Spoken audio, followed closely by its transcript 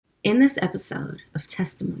In this episode of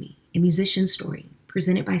Testimony, a musician story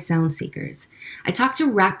presented by Sound Seekers, I talked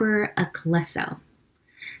to rapper Aklesso.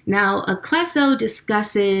 Now, Aklesso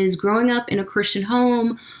discusses growing up in a Christian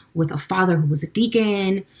home with a father who was a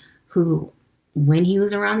deacon, who, when he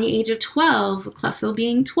was around the age of 12, Aklesso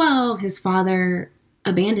being 12, his father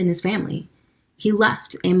abandoned his family. He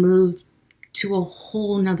left and moved to a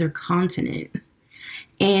whole nother continent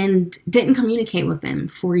and didn't communicate with them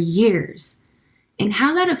for years, and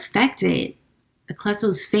how that affected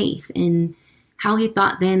Aklesso's faith and how he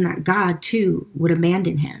thought then that God too would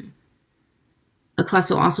abandon him.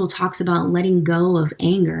 Aklesso also talks about letting go of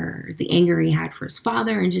anger, the anger he had for his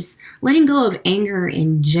father, and just letting go of anger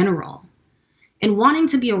in general, and wanting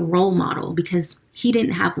to be a role model because he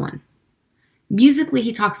didn't have one. Musically,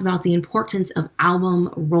 he talks about the importance of album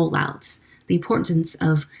rollouts, the importance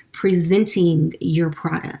of presenting your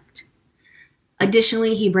product.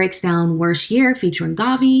 Additionally, he breaks down Worst Year featuring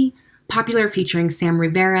Gawvi, Popular featuring Sam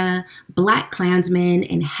Rivera,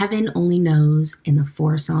 Blackkklansman, and Heaven Only Knows in the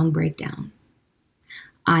 4-song breakdown.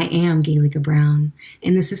 I am Galika Brown,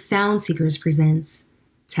 and this is Sound Seekers Presents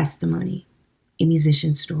Testimony, a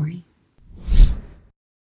musician story.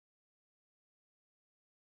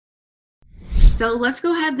 So let's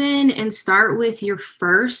go ahead then and start with your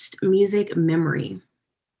first music memory.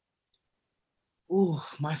 Ooh,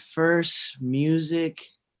 my first music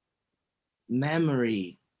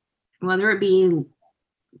memory. Whether it be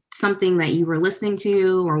something that you were listening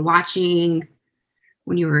to or watching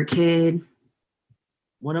when you were a kid.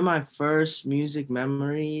 One of my first music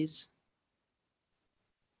memories,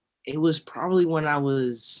 it was probably when I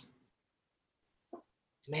was,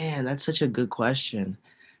 man, that's such a good question.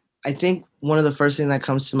 I think one of the first things that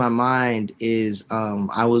comes to my mind is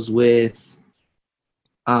I was with,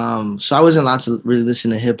 so I wasn't allowed to really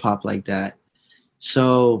listen to hip hop like that.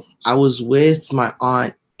 So I was with my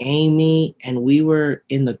aunt Amy, and we were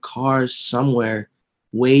in the car somewhere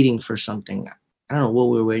waiting for something. I don't know what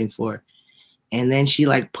we were waiting for. And then she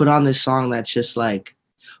like put on this song that's just like,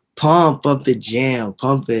 pump up the jam,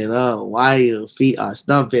 pump it up while your feet are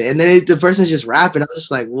stumping. And then the person's just rapping. I'm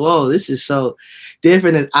just like, whoa, this is so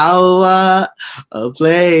different than a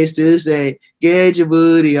place to stay. Get your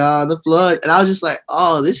booty on the floor. And I was just like,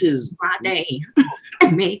 oh, this is my day.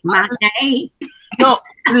 Make my day. No,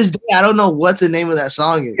 to this day, I don't know what the name of that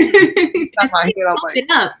song is. My head, I'm like,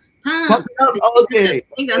 it up. Pump it up. Okay.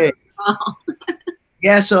 Okay.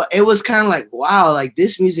 Yeah, so it was kind of like, wow, like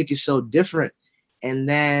this music is so different. And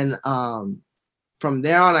then from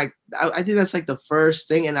there on, I think that's like the first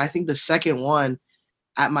thing. And I think the second one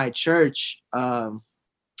at my church, I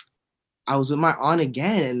was with my aunt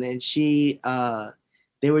again, and then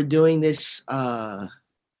they were doing this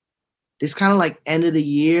this kind of like end of the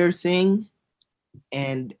year thing.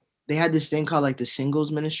 And they had this thing called like the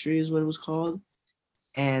singles ministry is what it was called.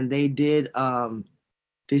 And they did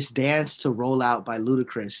this dance to Roll Out by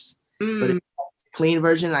Ludacris. But it was a clean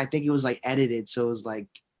version. I think it was like edited. So it was like,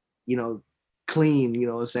 clean, you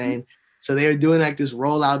know what I'm saying? So they were doing like this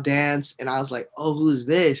rollout dance, and I was like, oh, who is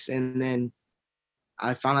this? And then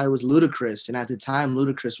I found out it was Ludacris. And at the time,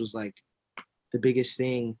 Ludacris was like the biggest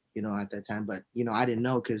thing, at that time. But, I didn't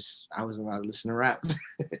know because I wasn't allowed to listen to rap.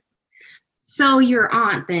 So your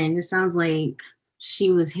aunt then, it sounds like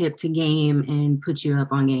she was hip to game and put you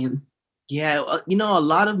up on game. Yeah, a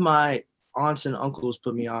lot of my aunts and uncles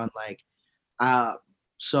put me on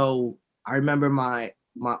so I remember my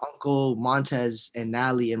uncle Montez and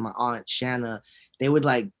Nally and my aunt Shanna, they would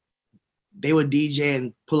DJ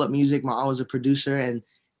and pull up music. My aunt was a producer, and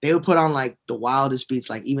they would put on like the wildest beats,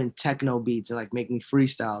 like even techno beats, and like make me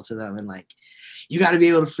freestyle to them. And like, you got to be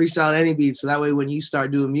able to freestyle any beat, so that way when you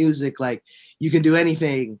start doing music, like you can do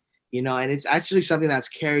anything, and it's actually something that's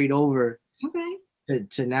carried over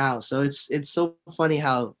to now. So it's so funny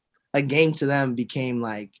how a game to them became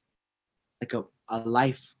like a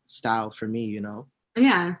lifestyle for me,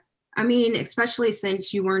 Yeah. I mean, especially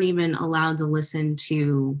since you weren't even allowed to listen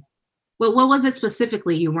to, well, what was it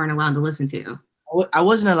specifically you weren't allowed to listen to? I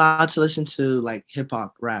wasn't allowed to listen to like hip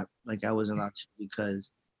hop rap. Like I wasn't allowed to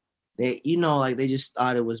because they, they just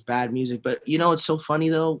thought it was bad music. But it's so funny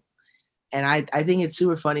though. And I think it's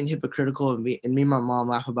super funny and hypocritical, and me and my mom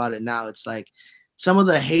laugh about it now. It's like some of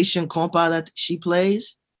the Haitian compa that she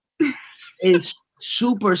plays is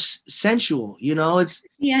super sensual, it's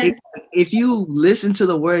if you listen to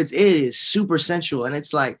the words, it is super sensual. And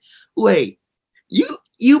it's like, wait,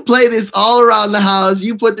 you play this all around the house,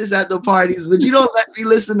 you put this at the parties, but you don't let me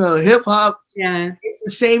listen to hip hop. Yeah, it's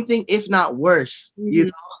the same thing, if not worse.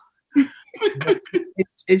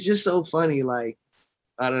 It's just so funny. Like,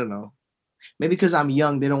 I don't know, maybe because I'm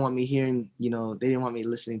young, they don't want me hearing, they didn't want me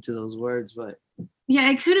listening to those words, but. Yeah,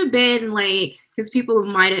 it could have been like, because people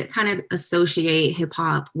might kind of associate hip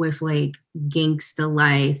hop with like gangsta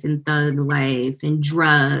life and thug life and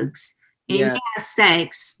drugs and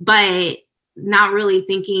sex, but not really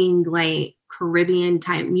thinking like Caribbean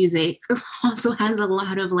type music also has a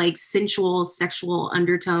lot of like sensual, sexual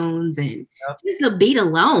undertones and just the beat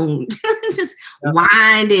alone, just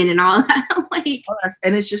winding and all that. Like,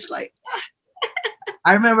 and it's just like,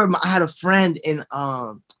 I remember I had a friend in,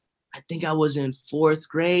 I think I was in 4th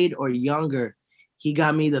grade or younger. He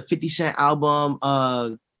got me the 50 Cent album,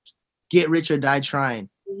 Get Rich or Die Trying.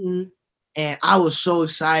 Mm-hmm. And I was so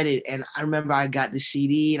excited. And I remember I got the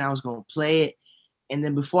CD and I was going to play it. And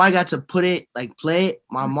then before I got to play it,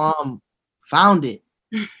 my mom found it.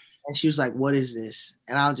 And she was like, "What is this?"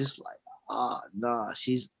 And I was just like, "Oh, no."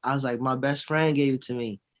 I was like, "My best friend gave it to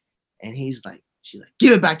me." And she's like,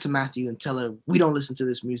 "Give it back to Matthew and tell her we don't listen to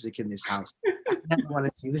this music in this house. I never want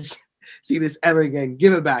to see this ever again.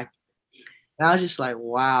 Give it back." And I was just like,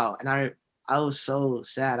 wow. And I was so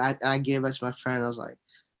sad. I gave it back to my friend. I was like,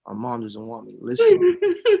 my mom doesn't want me listening.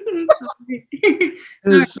 Sorry,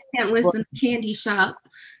 I can't listen to Candy Shop.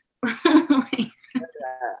 I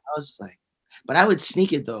was like, but I would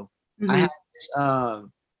sneak it though. Mm-hmm.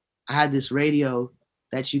 I had this radio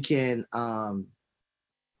that you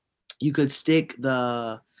could stick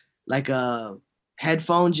like a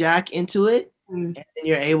headphone jack into it, and then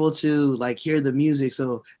you're able to like hear the music.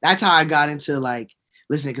 So that's how I got into like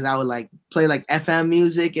listening, because I would like play like FM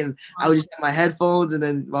music, and I would just have my headphones, and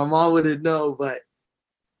then my mom wouldn't know. But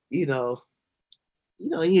you're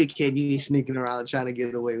a kid, you be sneaking around trying to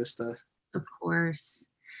get away with stuff. Of course.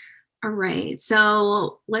 All right.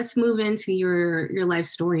 So let's move into your life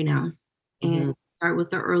story now, and start with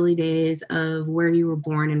the early days of where you were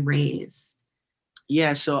born and raised.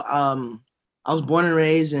 Yeah. So I was born and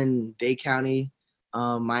raised in Dade County,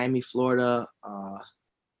 Miami, Florida.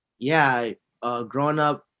 Growing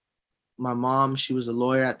up, my mom, she was a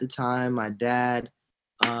lawyer at the time. My dad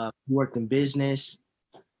worked in business.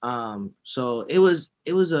 So it was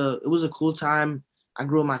a cool time. I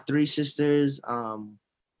grew up with my 3 sisters. I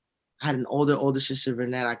had an older sister,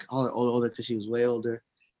 Vernette. I call her older because she was way older.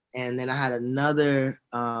 And then I had another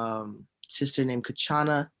sister named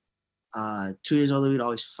Kachana, 2 years older. We'd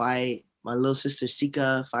always fight. My little sister,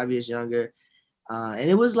 Sika, 5 years younger. And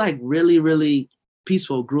it was like really, really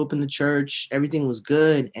peaceful. Grew up in the church. Everything was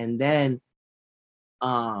good. And then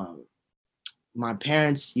my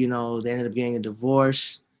parents, they ended up getting a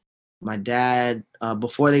divorce. My dad,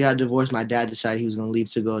 before they got divorced, my dad decided he was going to leave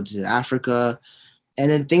to go to Africa. And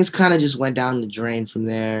then things kind of just went down the drain from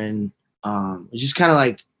there. And it's just kind of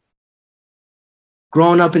like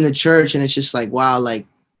growing up in the church, and it's just like, wow, like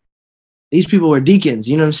these people were deacons,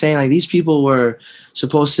 you know what I'm saying? Like these people were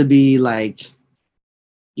supposed to be like,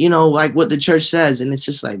 like what the church says. And it's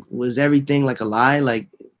just like, was everything like a lie? Like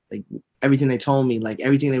everything they told me, like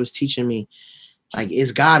everything they was teaching me, like,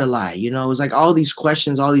 is God a lie? It was like all these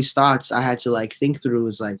questions, all these thoughts I had to like think through.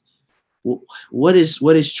 Is like, what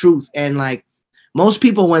is truth? And like most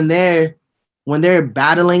people, when they're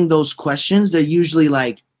battling those questions, they're usually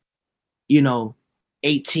like,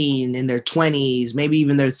 18, in their 20s, maybe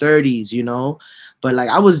even their 30s, but like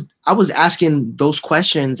I was asking those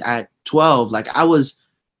questions at 12. Like I was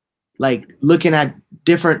like looking at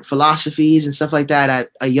different philosophies and stuff like that at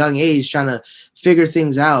a young age, trying to figure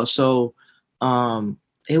things out. So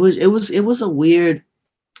it was a weird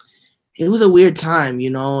time,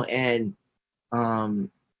 and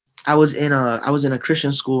I was in a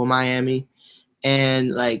Christian school in Miami,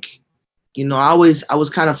 and like, I was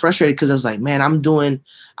kind of frustrated because I was like, man,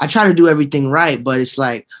 I try to do everything right, but it's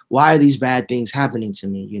like, why are these bad things happening to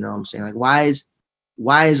me? You know what I'm saying? Like,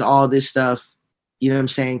 why is all this stuff, what I'm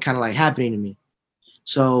saying, kind of like happening to me?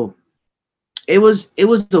 So it was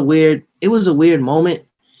a weird moment.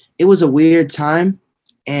 It was a weird time.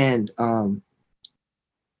 And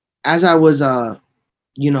as I was going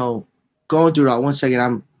through it, 1 second,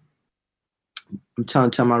 I'm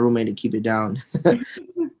telling my roommate to keep it down.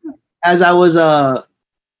 As I was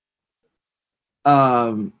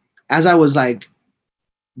like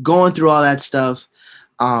going through all that stuff,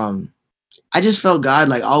 I just felt God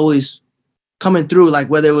like always coming through, like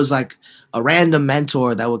whether it was like a random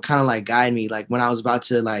mentor that would kind of like guide me, like when I was about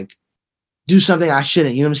to like do something I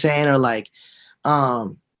shouldn't, you know what I'm saying? Or like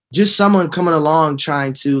just someone coming along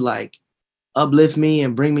trying to like uplift me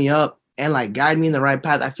and bring me up and like guide me in the right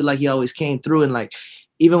path. I feel like he always came through. And like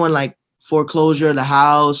even when like foreclosure, the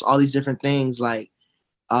house, all these different things, like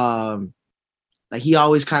he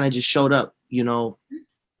always kind of just showed up,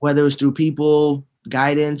 whether it was through people,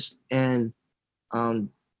 guidance. And Um,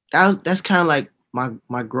 that's kind of like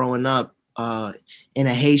my growing up in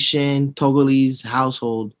a Haitian Togolese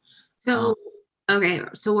household. So, okay,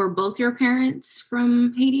 so were both your parents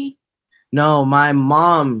from Haiti? No, my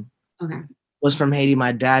mom Okay. was from Haiti.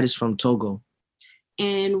 My dad is from Togo.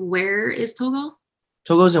 And where is Togo?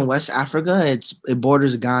 Togo's in West Africa. It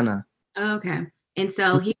borders Ghana. Okay. And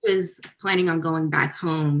so he was planning on going back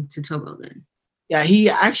home to Togo then. Yeah, he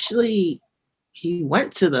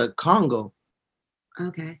went to the Congo.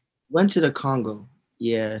 Okay. Went to the Congo.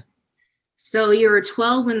 Yeah. So you were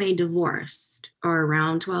 12 when they divorced, or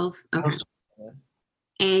around 12? Okay.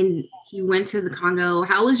 And he went to the Congo.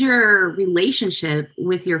 How was your relationship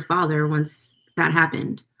with your father once that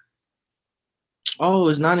happened? Oh, it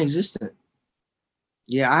was non-existent.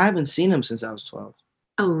 Yeah, I haven't seen him since I was 12.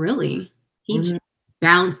 Oh, really? He Mhm.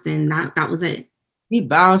 bounced and that was it. He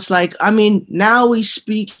bounced like, I mean, now we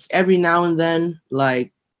speak every now and then.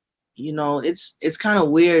 Like, it's kind of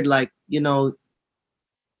weird. Like,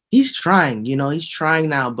 he's trying. He's trying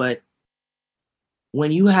now. But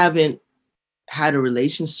when you haven't had a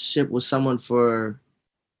relationship with someone for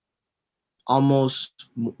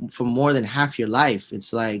for more than half your life,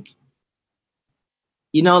 it's like,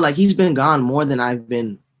 like he's been gone more than I've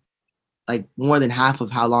been, like more than half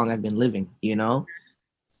of how long I've been living.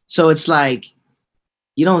 So it's like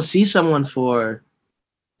you don't see someone for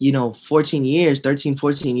 14 years, 13,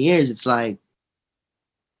 14 years. It's like,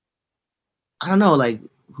 I don't know, like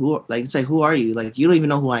it's like, who are you? Like, you don't even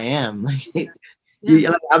know who I am. Like,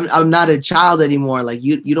 Yeah. like, I'm not a child anymore. Like,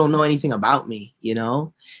 you don't know anything about me. It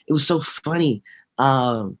was so funny.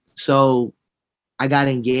 So I got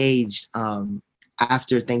engaged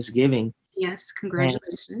after Thanksgiving. Yes. And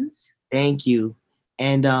Congratulations. thank you.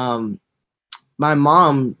 And my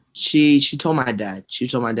mom, she told my dad. She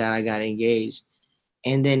told my dad I got engaged.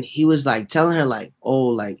 And then he was like telling her like, oh,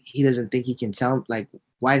 like he doesn't think he can tell, like,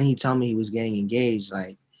 why didn't he tell me he was getting engaged?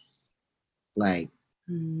 Like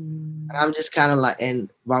I'm just kind of like,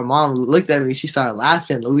 and my mom looked at me, she started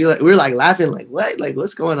laughing. We were like laughing, like, what? Like,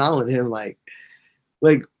 what's going on with him? Like,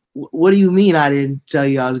 what do you mean I didn't tell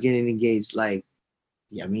you I was getting engaged? Like,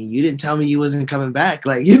 yeah, I mean, you didn't tell me you wasn't coming back.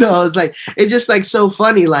 Like, it's like, it's just like so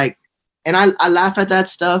funny. Like, and I laugh at that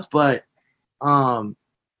stuff, but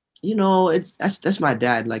it's that's my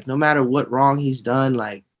dad. Like, no matter what wrong he's done,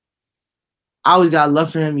 like, I always got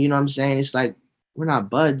love for him. You know what I'm saying? It's like, we're not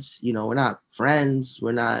buds. We're not friends.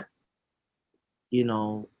 You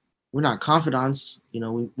know, we're not confidants.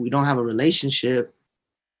 We don't have a relationship.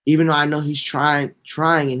 Even though I know he's trying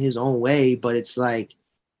in his own way, but it's like,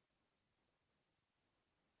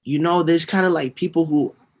 there's kind of like people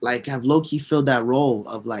who like have low key filled that role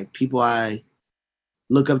of like people I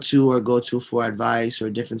look up to or go to for advice or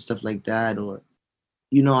different stuff like that. Or,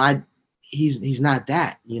 I he's not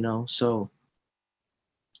that. So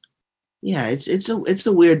yeah, it's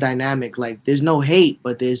a weird dynamic. Like, there's no hate,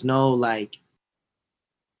 but there's no like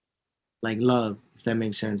love, if that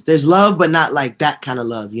makes sense. There's love, but not like that kind of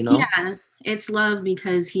love. Yeah. It's love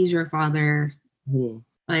because he's your father, Mhm.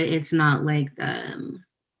 but it's not like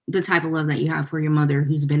the type of love that you have for your mother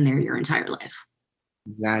who's been there your entire life.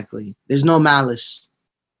 Exactly. There's no malice.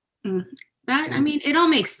 Mm. That, I mean, it all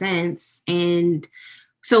makes sense. And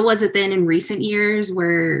so was it then in recent years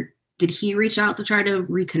where did he reach out to try to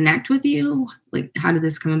reconnect with you? Like, how did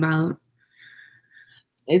this come about?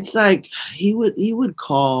 It's like he would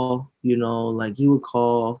call, like he would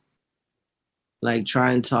call, like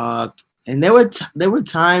try and talk. And there were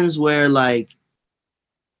times where like,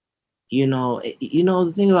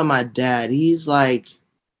 the thing about my dad, he's like,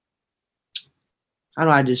 how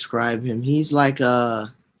do I describe him? He's like you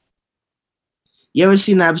ever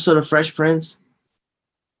seen the episode of Fresh Prince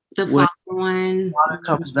The where father one. father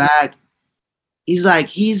comes back? He's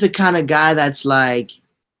the kind of guy that's like,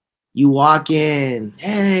 you walk in,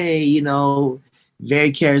 hey,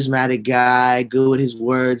 very charismatic guy, good with his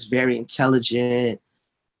words, very intelligent,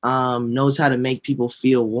 knows how to make people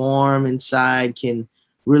feel warm inside, can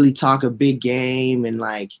really talk a big game, and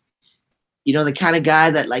like, the kind of guy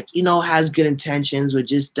that like, has good intentions, but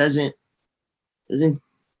just doesn't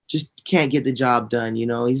just can't get the job done.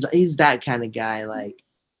 He's that kind of guy, like,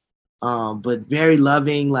 but very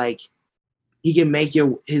loving. Like, he can make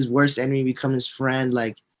his worst enemy become his friend.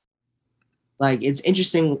 Like it's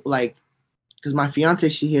interesting, like, because my fiance,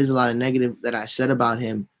 she hears a lot of negative that I said about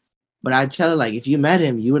him, but I tell her like, if you met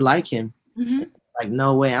him, you would like him. Mm-hmm. Like,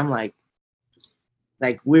 no way. I'm like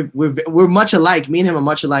we're much alike. Me and him are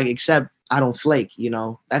much alike, except I don't flake.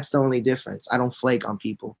 That's the only difference. I don't flake on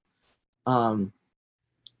people.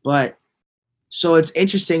 But so it's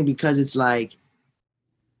interesting because it's like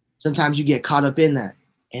sometimes you get caught up in that.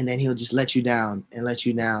 and then he'll just let you down and let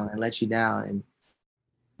you down and let you down, and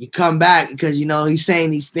you come back because he's saying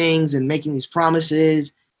these things and making these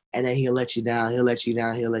promises, and then he'll let you down, he'll let you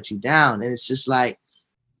down, he'll let you down, and it's just like,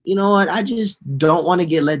 you know what? I just don't want to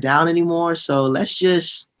get let down anymore. So let's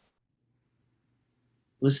just,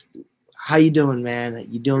 how you doing, man?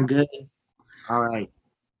 You doing good? All right.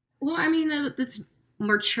 Well, I mean, that's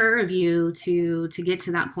mature of you to get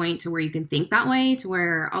to that point to where you can think that way, to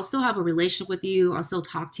where I'll still have a relationship with you, I'll still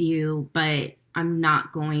talk to you, but I'm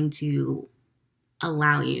not going to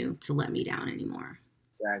allow you to let me down anymore.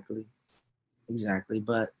 Exactly.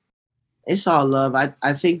 But it's all love.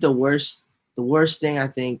 I think the worst thing, I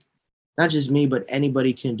think, not just me, but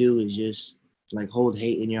anybody can do is just like hold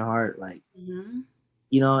hate in your heart. Like, Mm-hmm.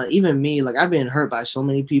 even me, like I've been hurt by so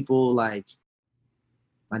many people, like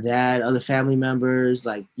my dad, other family members,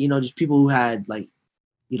 like, just people who had like,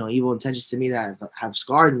 evil intentions to me that have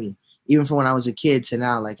scarred me, even from when I was a kid to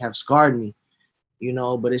now, like have scarred me,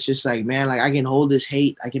 but it's just like, man, like I can hold this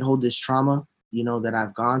hate, I can hold this trauma, that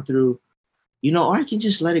I've gone through, or I can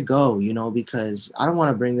just let it go, because I don't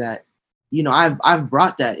want to bring that, I've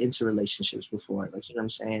brought that into relationships before, like, what I'm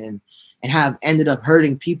saying, and have ended up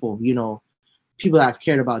hurting people, people that I've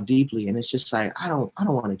cared about deeply. And it's just like, I don't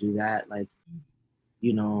want to do that. Like,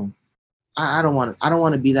 you know, I don't want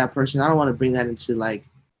to be that person. I don't want to bring that into like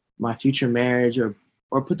my future marriage, or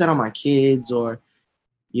put that on my kids, or,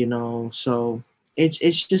 so it's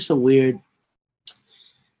just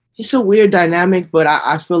it's a weird dynamic, but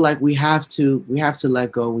I feel like we have to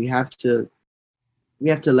let go. We have to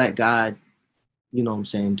let God, what I'm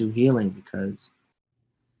saying, do healing, because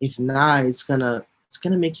if not, it's gonna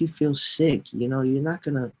make you feel sick. You're not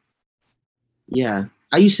gonna. Yeah,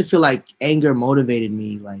 I used to feel like anger motivated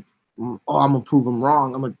me. Like, oh, I'm gonna prove them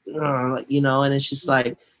wrong. I'm gonna, like, and it's just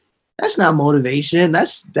like, that's not motivation.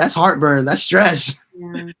 That's heartburn. That's stress.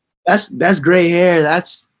 Yeah. That's gray hair.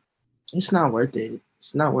 It's not worth it.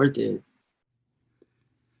 It's not worth it.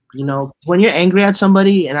 When you're angry at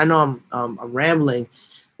somebody, and I know I'm rambling,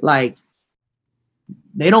 like,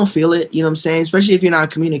 they don't feel it. You know what I'm saying? Especially if you're not in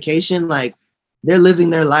communication, like, they're living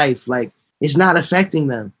their life. Like, it's not affecting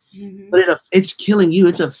them, Mm-hmm. but it's killing you.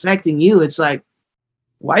 It's affecting you. It's like,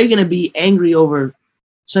 why are you gonna be angry over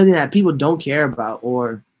something that people don't care about,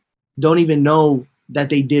 or don't even know that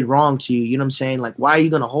they did wrong to you? You know what I'm saying? Like, why are you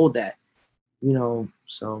gonna hold that?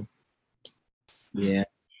 So yeah.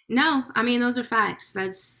 No, I mean those are facts.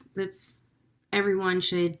 That's everyone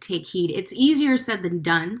should take heed. It's easier said than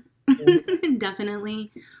done,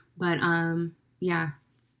 definitely. But yeah,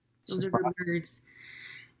 those are good words.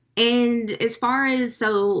 And as far as,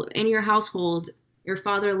 so in your household, your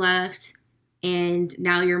father left, and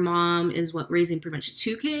now your mom is what, raising pretty much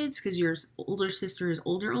two kids because your older sister is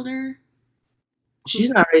older. She's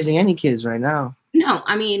not raising any kids right now. No,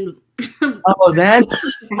 I mean, Oh, then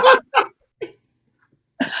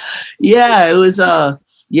yeah, it was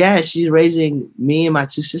yeah, she's raising me and my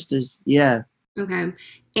two sisters. Yeah. okay.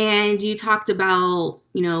 And you talked about,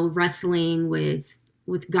 wrestling with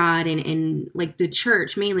God and like the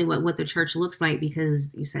church, mainly what the church looks like,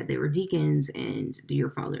 because you said they were deacons and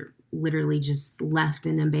your father literally just left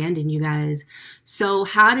and abandoned you guys. So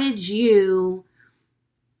how did you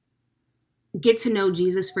get to know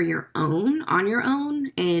Jesus for on your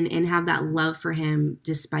own, and have that love for him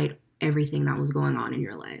despite everything that was going on in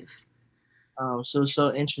your life?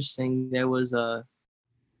 So interesting. There's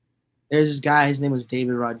this guy, his name was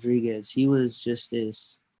David Rodriguez. He was just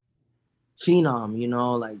this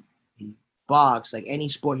phenom, like he boxed, like any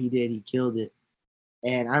sport he did, he killed it.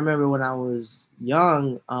 And I remember when I was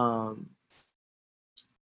young,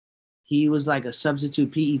 he was like a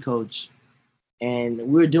substitute PE coach, and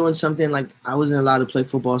we were doing something, like I wasn't allowed to play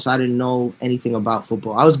football, so I didn't know anything about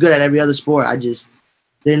football. I was good at every other sport. I just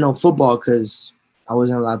didn't know football because I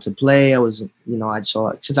wasn't allowed to play. I was, I saw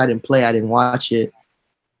it. Since I didn't play, I didn't watch it.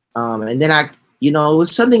 And then it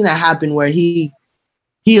was something that happened where he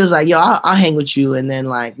was like, "Yo, I'll hang with you," and then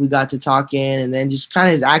like we got to talking, and then just kind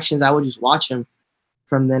of his actions, I would just watch him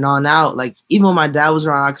from then on out. Like, even when my dad was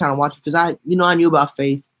around, I kind of watched, because I knew about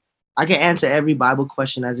faith. I could answer every Bible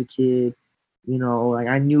question as a kid. Like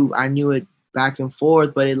I knew it back and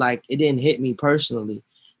forth, but it didn't hit me personally,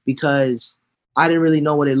 because I didn't really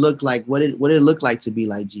know what it looked like, what it looked like to be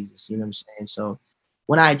like Jesus. You know what I'm saying? So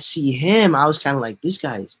when I'd see him, I was kind of like, this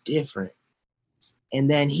guy is different. And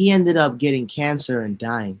then he ended up getting cancer and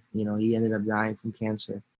dying. He ended up dying from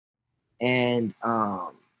cancer. And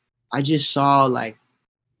I just saw like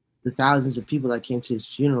the thousands of people that came to his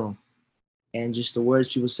funeral, and just the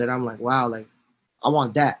words people said. I'm like, wow, like I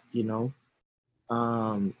want that. And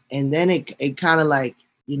then it kind of like,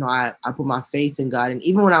 I put my faith in God. And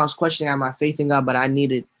even when I was questioning, I had my faith in God, but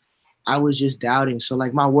I was just doubting. So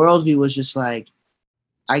like my worldview was just like,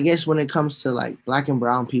 I guess when it comes to like black and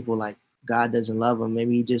brown people, like God doesn't love them.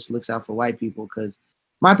 Maybe he just looks out for white people. Because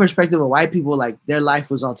my perspective of white people, like their life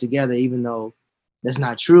was all together, even though that's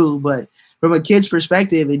not true. But from a kid's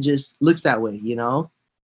perspective, it just looks that way,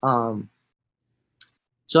 Um,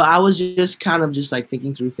 so I was just kind of just like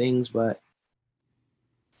thinking through things, but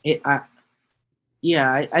it, I,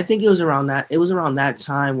 yeah, I think it was around that. It was around that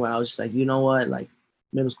time where I was just like, you know what, like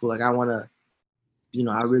middle school, like I want to,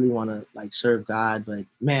 I really want to like serve God, but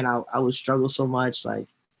man, I would struggle so much. Like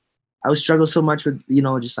I would struggle so much with,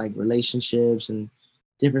 just like relationships and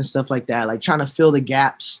different stuff like that, like trying to fill the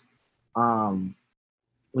gaps, um,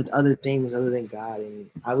 with other things other than God. And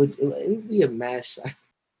it would be a mess.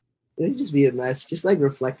 It would just be a mess. Just like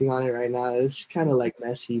reflecting on it right now, it's kind of like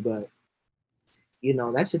messy, but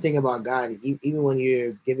that's the thing about God. Even when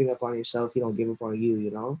you're giving up on yourself, He don't give up on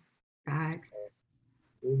you. Facts.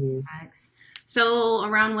 Hmm. Facts. So,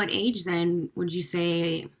 around what age then would you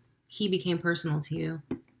say he became personal to you?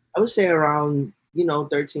 I would say around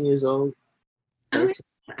 13 years old. Okay.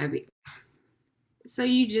 13. I mean, so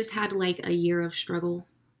you just had like a year of struggle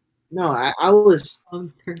No, I was,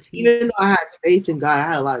 of 13. even though I had faith in God, I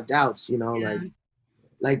had a lot of doubts. Yeah.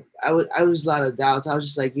 Like I was a lot of doubts. I was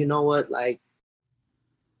just like, you know what, like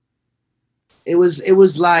it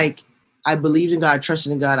was like I believed in God, I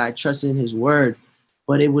trusted in God, I trusted in His word,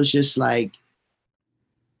 but it was just like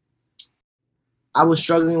I was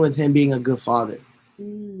struggling with Him being a good father. You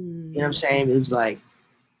know what I'm Mm. saying? It was like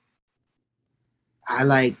I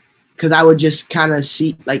like because I would just kind of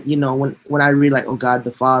see like when I read like, oh God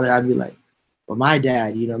the Father, I'd be like, well, my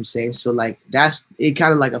dad. You know what I'm saying? So like that's it.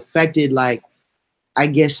 Kind of like affected like I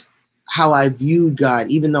guess how I viewed God,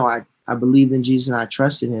 even though I believed in Jesus and I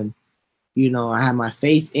trusted Him. I had my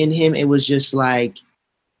faith in Him. It was just like,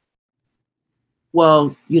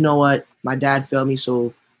 well, you know what? My dad failed me,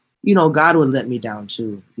 so God would let me down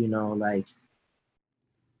too. Like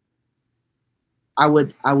I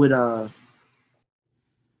would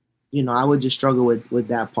just struggle with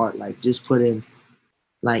that part. Like just put in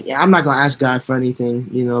like I'm not gonna ask God for anything,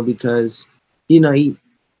 because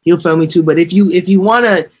he'll fail me too. But if you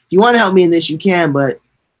wanna help me in this, you can. But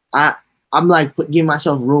I I'm like giving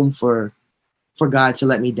myself room for God to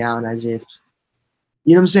let me down, as if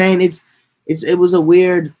you know what I'm saying. It was a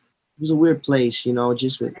weird place,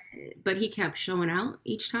 just with But he kept showing out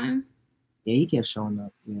each time. yeah, he kept showing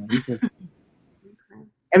up. Yeah, he kept Okay.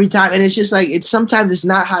 every time, and it's just like sometimes it's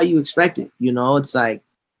not how you expect it. It's like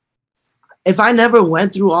if I never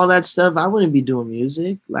went through all that stuff, I wouldn't be doing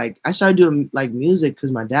music. Like I started doing like music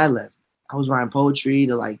because my dad left. I was writing poetry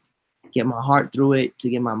to like get my heart through it, to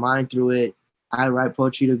get my mind through it. I write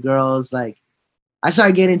poetry to girls. Like I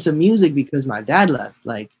started getting into music because my dad left.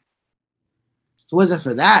 Like if it wasn't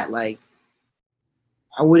for that, like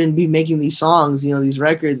I wouldn't be making these songs, these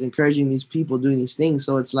records, encouraging these people, doing these things.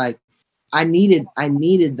 So it's like I needed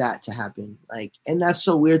that to happen. Like, and that's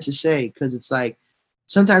so weird to say because it's like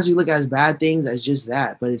sometimes we look at as bad things as just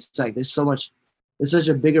that, but it's like there's such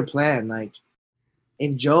a bigger plan. Like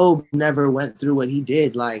if Job never went through what he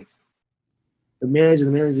did, like the millions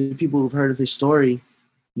and millions of people who've heard of his story,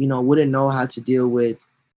 wouldn't know how to deal with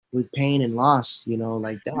pain and loss,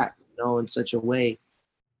 like that, in such a way.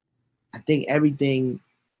 I think everything,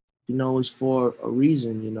 is for a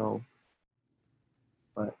reason,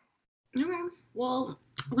 but Okay. Well,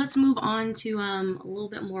 let's move on to a little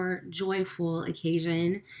bit more joyful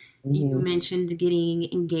occasion. You mhm. mentioned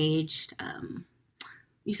getting engaged.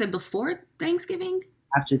 You said before Thanksgiving?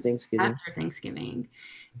 After Thanksgiving. After Thanksgiving.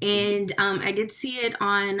 And I did see it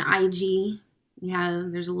on IG. Yeah,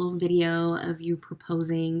 there's a little video of you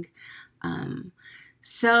proposing. Um,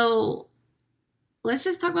 so let's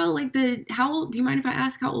just talk about like how old, do you mind if I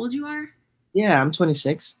ask how old you are? Yeah, I'm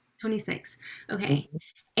 26. 26. Okay.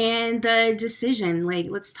 And the decision, like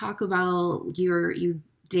let's talk about you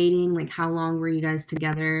dating, like how long were you guys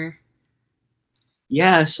together?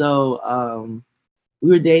 Yeah, so we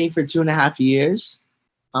were dating for 2.5 years.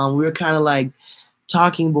 We were kind of like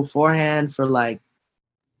talking beforehand for like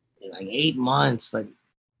 8 months, like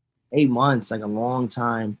 8 months, like a long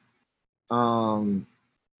time. Um,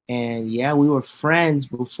 and yeah, we were friends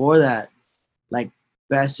before that, like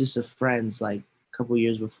bestest of friends, like a couple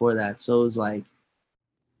years before that. So it was like,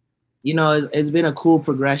 it's been a cool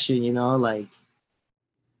progression,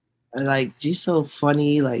 like she's so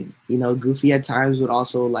funny, like goofy at times, but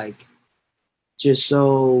also like just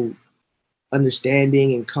so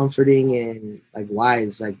understanding and comforting and like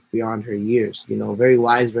wise, like beyond her years, very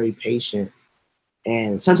wise, very patient.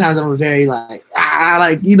 And sometimes I'm very like,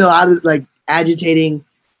 like, you know, I was like agitating.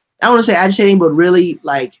 I don't want to say agitating, but really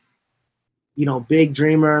like, you know, big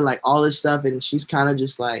dreamer, like all this stuff. And she's kind of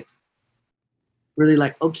just like, really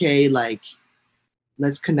like, okay, like,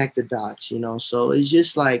 let's connect the dots, you know? So it's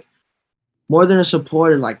just like more than a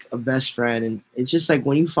supporter, like a best friend. And it's just like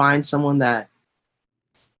when you find someone that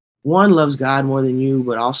one loves God more than you,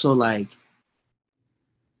 but also like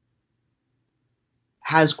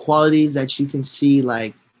has qualities that you can see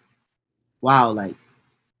like, wow, like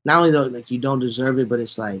not only though like you don't deserve it, but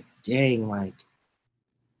it's like, dang, like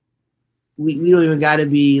we don't even gotta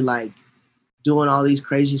be like doing all these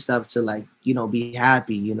crazy stuff to like, you know, be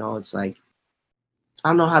happy, you know. It's like I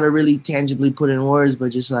don't know how to really tangibly put in words,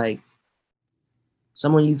 but just like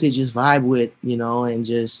someone you could just vibe with, you know, and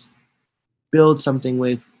just build something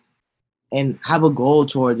with and have a goal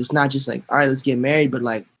towards. It's not just like, all right, let's get married, but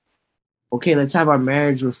like, okay, let's have our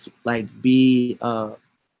marriage like be a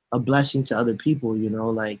blessing to other people, you know,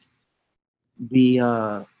 like be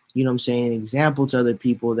you know what I'm saying, an example to other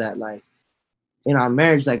people that like in our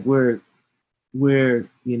marriage, like we're, you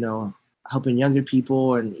know, helping younger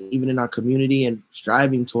people and even in our community and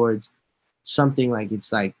striving towards something like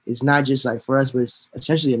it's not just like for us, but it's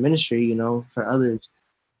essentially a ministry, you know, for others.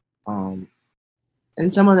 Um,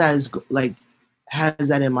 and someone that is like has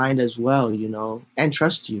that in mind as well, you know, and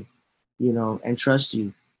trust you, you know, and trust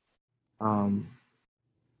you. Um,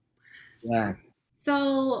 yeah.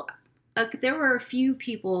 So there were a few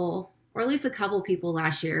people, or at least a couple people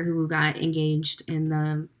last year who got engaged in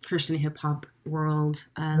the Christian hip hop world.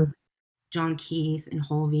 John Keith and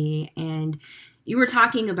Holvey, and you were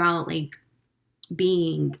talking about like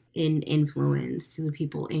being an influence to the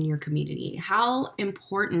people in your community. How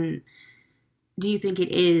important do you think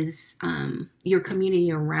it is, your community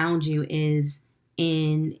around you is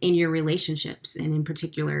in your relationships, and in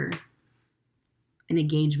particular an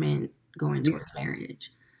engagement going Yeah. towards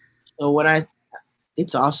marriage? So when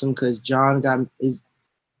it's awesome because John proposed,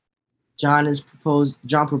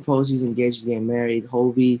 he's engaged, he's getting married.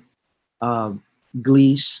 Hovey, uh,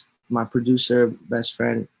 Gleese, my producer, best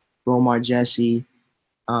friend, Romar Jesse,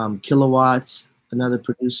 Kilowatts, another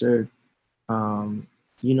producer. Um,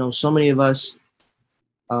 you know, so many of us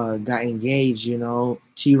got engaged, you know.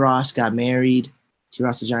 T Ross got married. T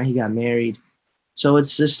Ross the Giant, he got married. So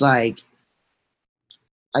it's just like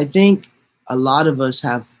I think a lot of us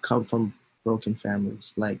have come from broken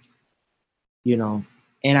families, like, you know,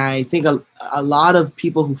 and I think a lot of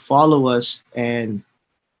people who follow us and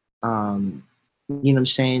you know what I'm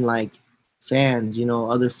saying, like fans, you know,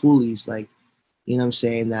 other foolies, like, you know what I'm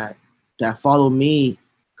saying, that follow me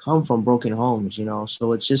come from broken homes, you know.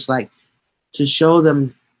 So it's just like to show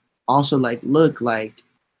them also like, look, like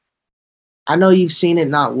I know you've seen it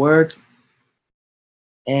not work,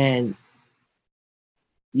 and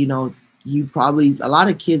you know, you probably a lot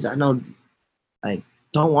of kids I know like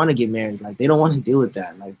don't want to get married, like they don't want to deal with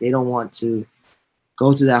that, like they don't want to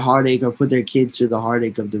go through that heartache or put their kids through the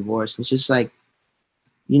heartache of divorce. It's just like,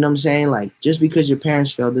 you know what I'm saying, like just because your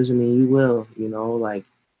parents failed doesn't mean you will, you know. Like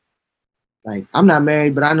I'm not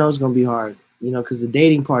married, but I know it's gonna be hard, you know, because the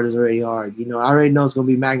dating part is already hard, you know. I already know it's gonna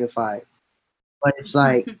be magnified, but it's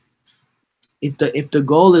like if the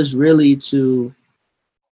goal is really to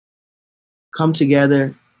come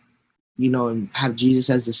together, you know, and have Jesus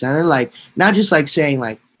as the center, like not just like saying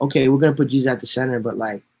like, okay, we're gonna put Jesus at the center, but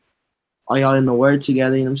like, are y'all in the Word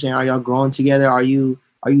together? You know what I'm saying? Are y'all growing together? Are you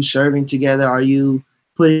serving together? Are you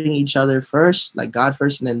putting each other first, like God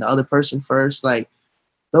first, and then the other person first? Like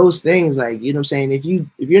those things, like, you know what I'm saying?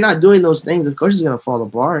 If you're not doing those things, of course it's gonna fall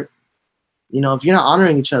apart. You know, if you're not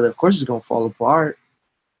honoring each other, of course it's gonna fall apart.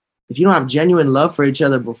 If you don't have genuine love for each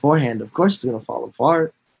other beforehand, of course it's gonna fall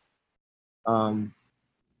apart. Um,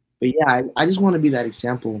 but yeah, I just want to be that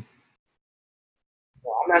example.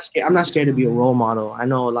 I'm not scared to be a role model. I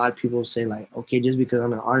know a lot of people say like, okay, just because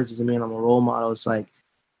I'm an artist doesn't mean I'm a role model. It's like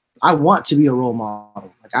I want to be a role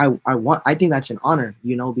model. Like I think that's an honor,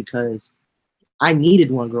 you know, because I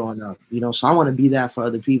needed one growing up, you know, so I want to be that for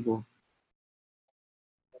other people.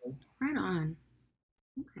 Right on.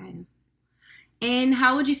 Okay. And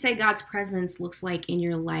how would you say God's presence looks like in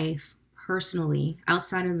your life personally,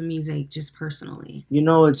 outside of the music, just personally? You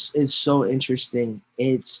know, it's so interesting.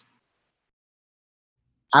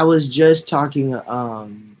 I was just talking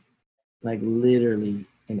like literally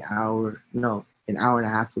an hour and a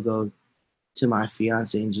half ago to my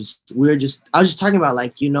fiance, and I was just talking about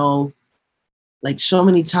like, you know, like so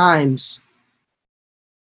many times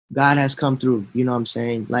God has come through, you know what I'm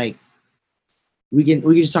saying? Like we can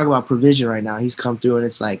just talk about provision right now. He's come through, and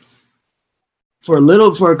it's like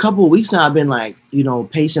for a couple of weeks now, I've been like,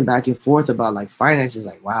 pacing back and forth about like finances.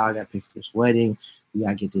 Like, wow, I got to pay for this wedding. We got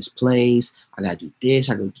to get this place. I got to do this.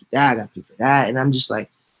 I got to do that. I got to pay for that. And I'm just like,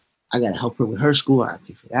 I got to help her with her school. I got to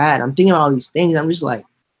pay for that. And I'm thinking about all these things. I'm just like,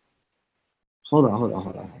 hold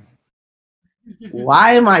on.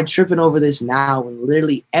 Why am I tripping over this now when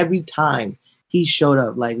literally every time he showed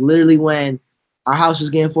up, like literally when our house was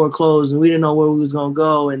getting foreclosed and we didn't know where we was going to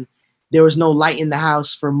go, and there was no light in the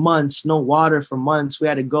house for months, no water for months. We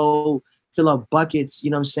had to go fill up buckets,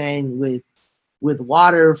 you know what I'm saying, with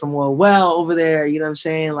water from a well over there, you know what I'm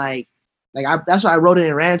saying? That's why I wrote it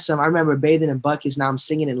in Ransom. I remember bathing in buckets. Now I'm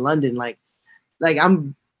singing in London.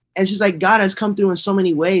 It's just like God has come through in so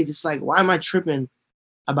many ways. It's like, why am I tripping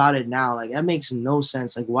about it now? Like, that makes no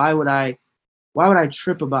sense. Like, why would I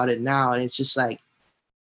trip about it now? And it's just like,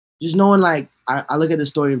 just knowing, like, I look at the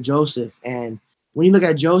story of Joseph, and when you look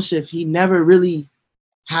at Joseph, he never really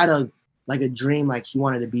had a dream like he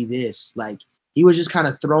wanted to be this. Like, he was just kind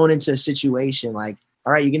of thrown into a situation like,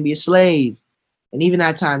 all right, you're gonna be a slave. And even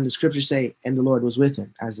that time, the scriptures say, and the Lord was with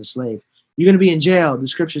him as a slave. You're gonna be in jail. The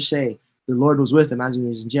scriptures say the Lord was with him as he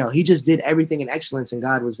was in jail. He just did everything in excellence, and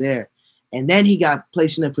God was there. And then he got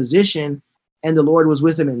placed in a position, and the Lord was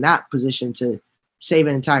with him in that position to save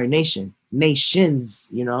an entire nations,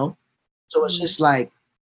 So it's just like,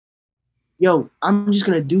 yo, I'm just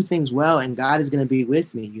going to do things well, and God is going to be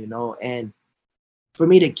with me, and for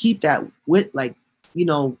me to keep that with, like,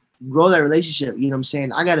 grow that relationship, you know what I'm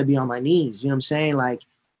saying? I got to be on my knees, you know what I'm saying? Like,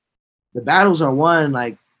 the battles are won,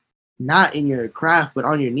 like, not in your craft, but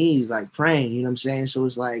on your knees, like praying, you know what I'm saying? So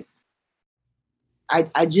it's like,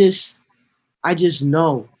 I just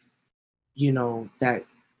know, that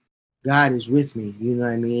God is with me, you know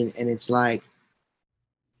what I mean? And it's like,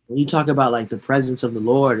 when you talk about like the presence of the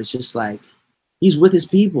Lord, it's just like, he's with his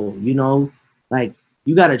people, like,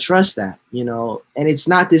 you got to trust that, and it's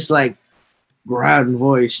not this like ground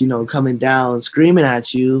voice, coming down, screaming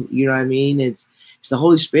at you, you know what I mean? It's the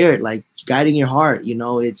Holy Spirit, like, guiding your heart,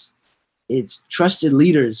 it's trusted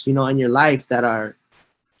leaders, in your life that are,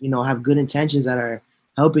 have good intentions, that are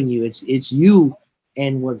helping you. It's you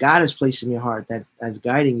and what God has placed in your heart that's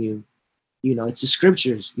guiding you. It's the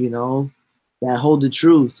scriptures, that hold the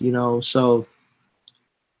truth, So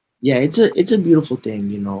yeah, it's a beautiful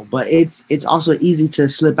thing, But it's also easy to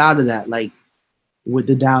slip out of that, like with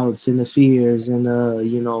the doubts and the fears and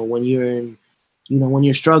the, when you're in, when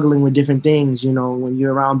you're struggling with different things, when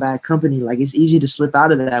you're around bad company, like it's easy to slip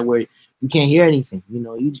out of that where you can't hear anything,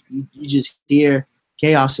 you just hear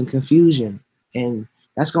chaos and confusion, and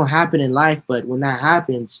that's gonna happen in life. But when that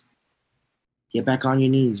happens, get back on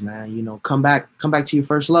your knees, man. Come back to your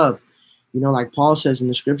first love. Like Paul says in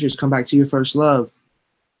the scriptures, come back to your first love.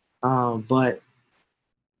 But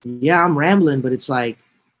yeah, I'm rambling, but it's like,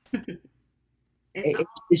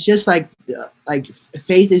 it's just like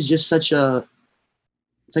faith is just such it's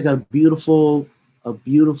like a beautiful, it's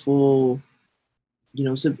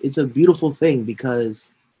a beautiful thing,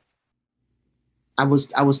 because I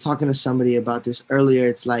was talking to somebody about this earlier.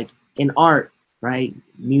 It's like in art, right?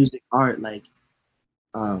 Music, art, like,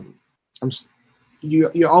 um, I'm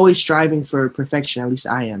you're always striving for perfection. At least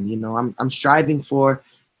I am. I'm striving for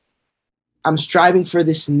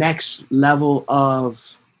this next level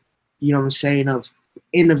of, what I'm saying, of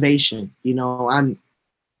innovation.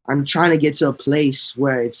 I'm trying to get to a place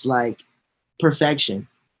where it's like perfection.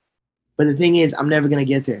 But the thing is, I'm never gonna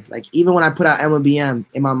get there. Like, even when I put out MLBM,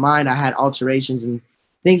 in my mind, I had alterations and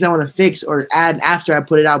things I want to fix or add after I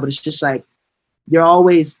put it out. But it's just like,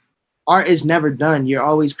 art is never done. You're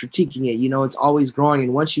always critiquing it. It's always growing.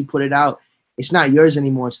 And once you put it out, it's not yours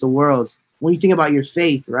anymore. It's the world's. When you think about your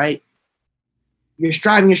faith, right? You're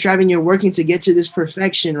striving, you're working to get to this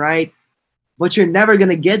perfection, right? But you're never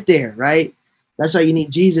gonna get there, right? That's why you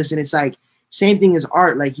need Jesus. And it's like, same thing as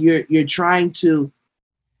art. Like, you're trying to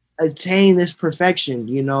attain this perfection,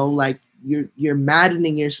 like you're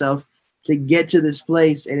maddening yourself to get to this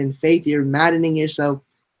place. And in faith, you're maddening yourself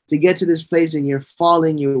to get to this place, and you're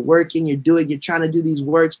falling, you're working, you're trying to do these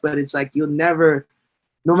works, but it's like, you'll never,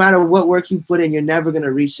 no matter what work you put in, you're never going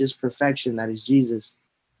to reach this perfection that is Jesus.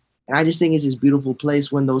 And I just think it's this beautiful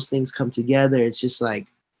place when those things come together. It's just like,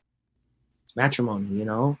 it's matrimony,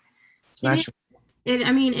 It's matrimony.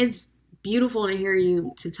 I mean, it's beautiful to hear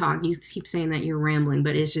you to talk. You keep saying that you're rambling,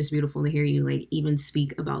 but it's just beautiful to hear you like even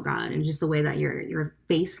speak about God and just the way that your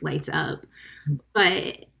face lights up.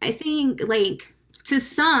 But I think, like, to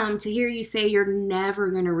some, to hear you say you're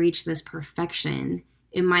never going to reach this perfection,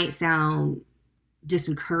 it might sound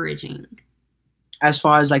discouraging. As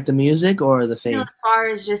far as like the music or the You know, faith? as far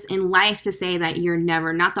as just in life to say that you're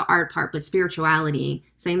never, not the art part, but spirituality,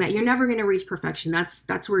 saying that you're never going to reach perfection.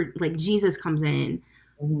 That's where like Jesus comes in.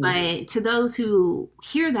 Mhm. But to those who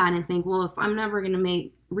hear that and think, well, if I'm never going to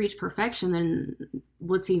make reach perfection, then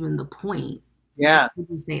what's even the point? What Yeah, would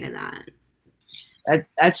you say to that?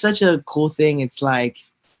 that's such a cool thing. It's like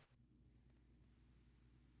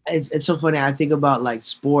it's so funny. I think about like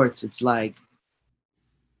sports. It's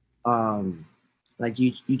um like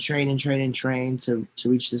you train and train and train to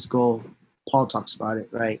reach this goal. Paul talks about it,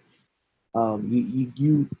 right? An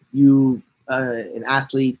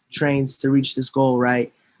athlete trains to reach this goal,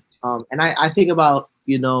 right? And I think about,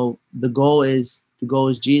 the goal is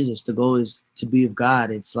Jesus. The goal is to be of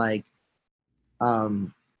God. It's like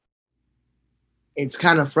um it's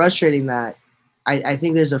kind of frustrating that I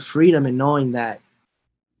think there's a freedom in knowing that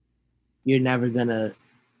you're never gonna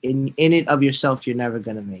in it of yourself, you're never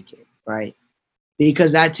gonna make it, right?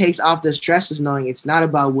 Because that takes off the stresses, knowing it's not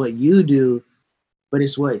about what you do, but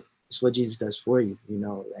it's what Jesus does for you.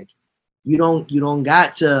 Like you don't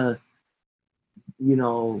got to, you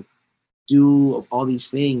know, do all these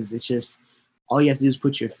things. It's just all you have to do is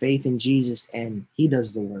put your faith in Jesus and he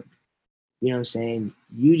does the work. You know what I'm saying?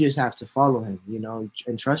 You just have to follow him,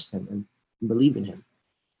 and trust him and believe in him,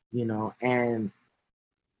 and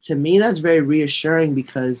to me that's very reassuring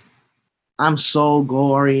because I'm so goal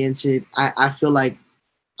oriented. I feel like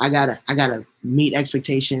I gotta meet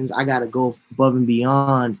expectations. I gotta go above and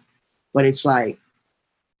beyond. But it's like,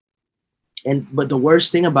 but the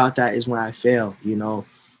worst thing about that is when I fail.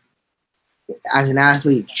 As an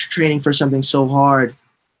athlete, training for something so hard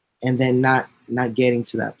and then not getting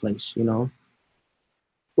to that place.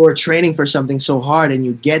 Or training for something so hard and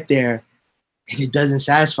you get there and it doesn't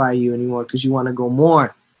satisfy you anymore because you want to go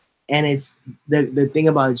more. And it's the thing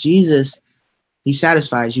about Jesus, he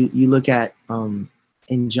satisfies you. You look at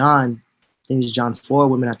in John, I think it's John 4,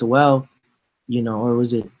 women at the well, or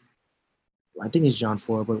was it, I think it's John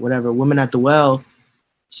 4, but whatever, women at the well,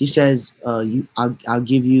 she says, I'll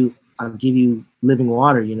give you living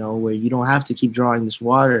water, where you don't have to keep drawing this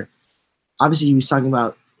water. Obviously he was talking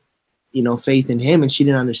about, faith in him, and she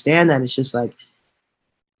didn't understand that. It's just like,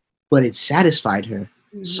 but it satisfied her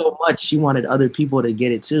Mm-hmm. so much she wanted other people to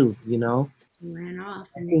get it too. Ran off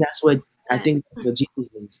I and think that's what I that. think that's what Jesus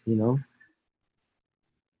is. Right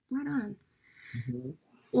on. Mhm.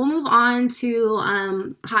 We'll move on to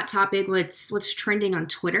hot topic. What's trending on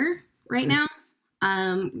Twitter right now?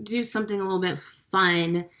 Do something a little bit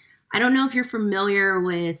fun. I don't know if you're familiar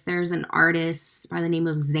with. There's an artist by the name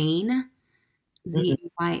of Zayn, Mhm.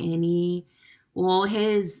 Zayne. Well,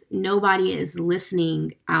 his "Nobody Is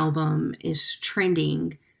Listening" album is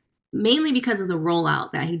trending mainly because of the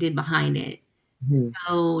rollout that he did behind it. Mhm.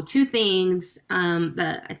 So, two things.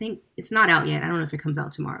 That I think it's not out yet. I don't know if it comes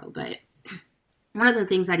out tomorrow, but one of the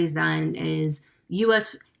things that he's done is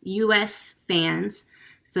US fans,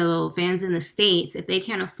 so fans in the States, if they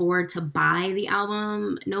can't afford to buy the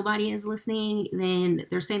album Nobody Is Listening, then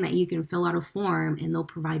they're saying that you can fill out a form and they'll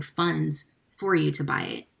provide funds for you to buy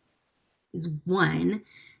it, is one.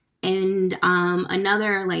 And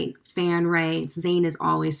another like fan writes, Zayn is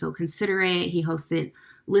always so considerate. He hosted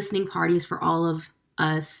listening parties for all of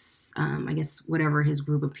us, I guess whatever his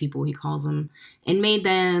group of people he calls them, and made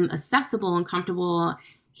them accessible and comfortable.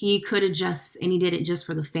 He could have just, and he did it just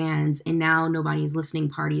for the fans. And now Nobody's Listening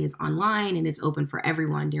party is online and it's open for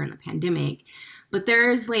everyone during the pandemic. But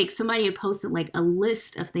there's like somebody had posted like a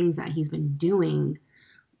list of things that he's been doing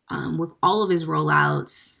with all of his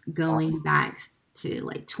rollouts going back to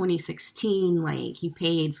like 2016. Like he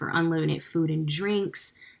paid for unlimited food and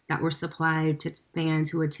drinks that were supplied to fans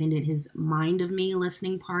who attended his Mind of Me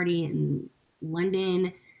listening party in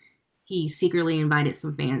London. He secretly invited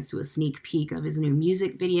some fans to a sneak peek of his new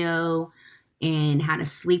music video and had a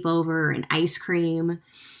sleepover and ice cream.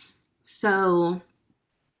 So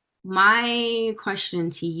my question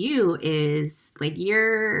to you is like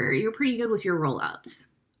you're pretty good with your rollouts,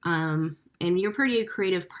 and you're pretty a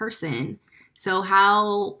creative person, so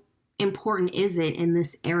how important is it in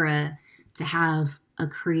this era to have a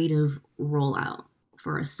creative rollout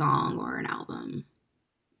for a song or an album?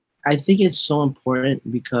 I think it's so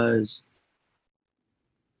important because,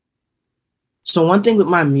 so one thing with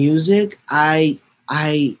my music, I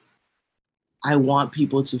I want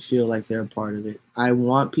people to feel like they're a part of it. I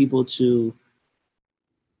want people to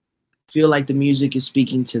feel like the music is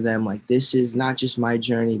speaking to them. Like this is not just my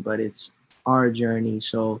journey, but it's our journey.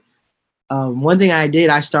 So one thing I did,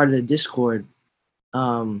 I started a Discord,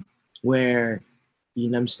 where, you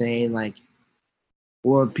know what I'm saying, like,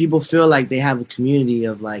 where people feel like they have a community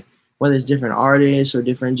of like whether it's different artists or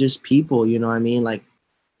different just people, you know what I mean? Like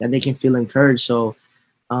that they can feel encouraged. So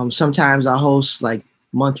sometimes I host like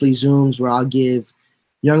monthly Zooms where I'll give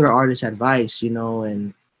younger artists advice,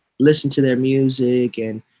 and listen to their music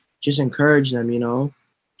and just encourage them,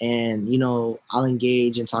 and I'll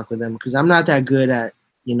engage and talk with them because I'm not that good at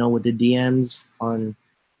with the DMs on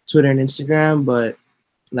Twitter and Instagram, but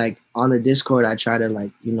like on the Discord I try to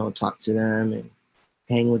like talk to them and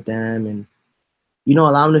hang with them and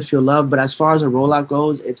allow them to feel love. But as far as a rollout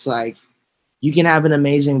goes, it's like you can have an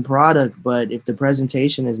amazing product, but if the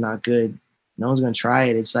presentation is not good, no one's gonna try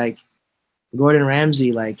it. It's like Gordon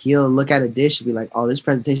Ramsay, like he'll look at a dish and be like, "Oh, this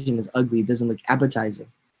presentation is ugly. It doesn't look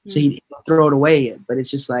appetizing," so he'll throw it away. But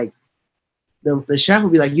it's just like the chef will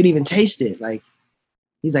be like, "You didn't even taste it." Like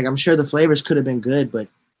he's like, "I'm sure the flavors could have been good, but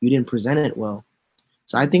you didn't present it well."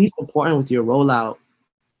 So I think it's important with your rollout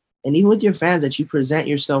and even with your fans that you present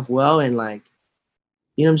yourself well and like,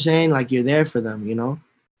 you know what I'm saying? Like you're there for them,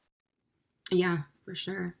 Yeah, for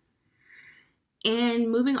sure.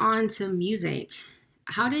 And moving on to music,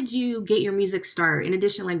 how did you get your music start? In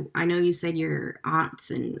addition, like I know you said your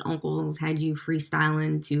aunts and uncles had you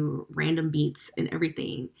freestyling to random beats and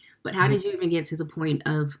everything, but how did you even get to the point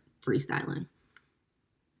of freestyling?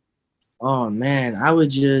 Oh man,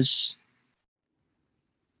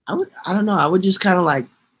 I don't know, I would just kind of like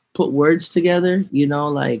put words together,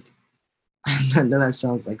 like I know that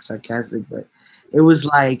sounds like sarcastic, but it was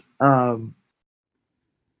like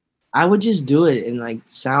I would just do it and like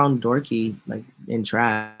sound dorky, like in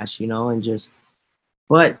trash, and just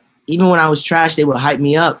but even when I was trash, they would hype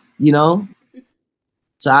me up.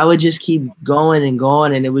 So I would just keep going and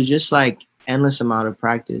going, and it was just like endless amount of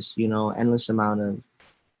practice, endless amount of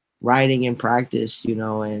writing and practice,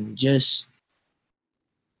 and just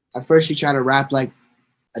at first you try to rap like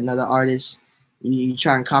another artist. You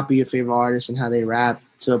try and copy your favorite artist and how they rap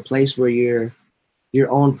to a place where you're your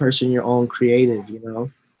own person, your own creative.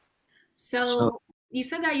 So So you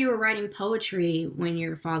said that you were writing poetry when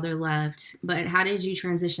your father left, but how did you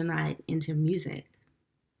transition that into music?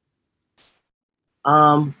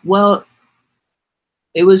 well,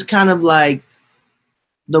 it was kind of like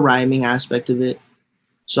the rhyming aspect of it.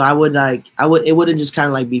 So it wouldn't just kind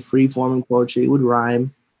of like be free forming poetry. It would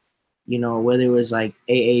rhyme, whether it was like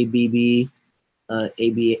AABB,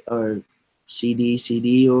 AB or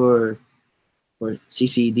CD, or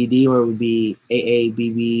CCDD, or it would be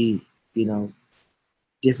AABB,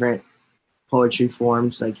 different poetry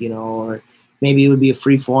forms, like, or maybe it would be a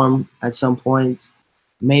free form at some points.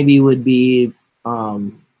 Maybe it would be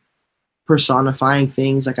um, personifying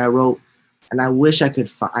things. Like I wrote, and I wish I could.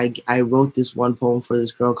 I wrote this one poem for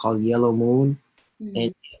this girl called Yellow Moon, and Mm-hmm.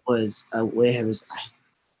 it was a way. It was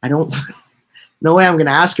I don't no way I'm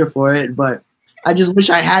gonna ask her for it, but I just wish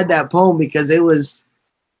I had that poem because it was.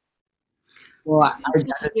 Well, at the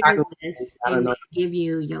time, Hear this I don't and know. give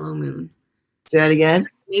you Yellow Moon. Say that again.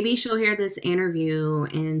 Maybe she'll hear this interview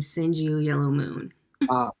and send you Yellow Moon.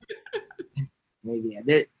 Uh, maybe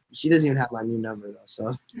she doesn't even have my new number though.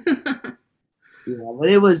 So but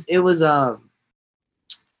it was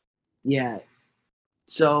yeah.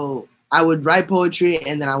 So I would write poetry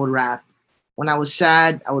and then I would rap. When I was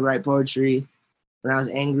sad, I would write poetry. When I was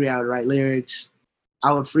angry, I would write lyrics.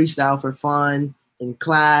 I would freestyle for fun in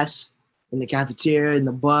class, in the cafeteria, in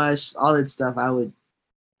the bus, all that stuff. I'd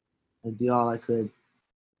do all I could.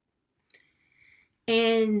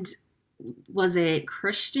 And was it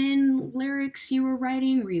Christian lyrics you were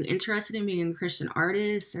writing? Were you interested in being a Christian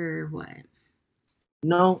artist or what?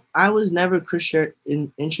 No, I was never interested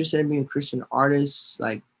in being a Christian artist.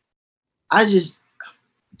 Like I just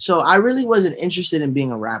so I really wasn't interested in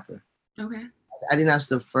being a rapper. Okay. I think that's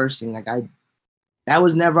the first thing. Like that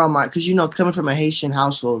was never on my because coming from a Haitian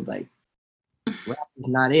household, like rap is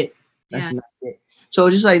not it. That's Yeah. not it. So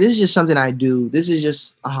just like this is just something I do. This is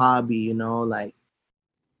just a hobby. Like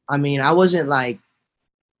I mean, I wasn't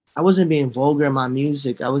being vulgar in my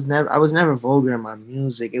music. I was never vulgar in my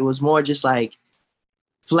music. It was more just like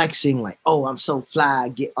flexing, like, oh, I'm so fly, I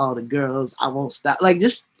get all the girls, I won't stop. Like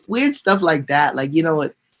just weird stuff like that. Like,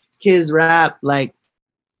 what kids rap, like,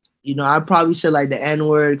 I probably said like the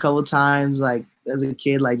N-word a couple times, like as a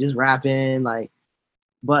kid, like just rapping, like,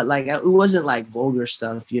 but like it wasn't like vulgar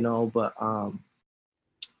stuff. But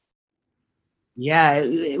yeah,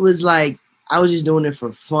 it was like I was just doing it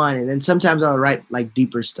for fun. And then sometimes I would write like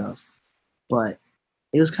deeper stuff. But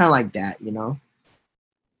it was kind of like that.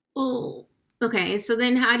 Well, okay. So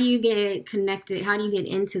then how do you get connected? How do you get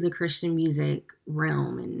into the Christian music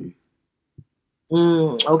realm? And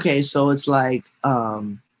Okay, so it's like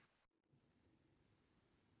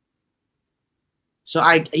So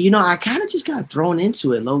I kind of just got thrown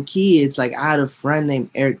into it low key. It's like I had a friend named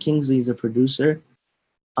Eric Kingsley, he's a producer.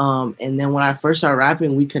 And then when I first started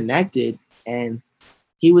rapping, we connected, and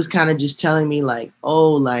he was kind of just telling me like,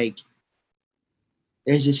 oh, like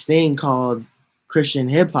there's this thing called Christian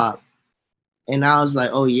hip hop, and I was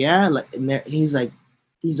like, oh yeah, like, and he's like,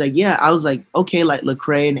 yeah. I was like, okay, like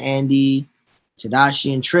Lecrae and Andy,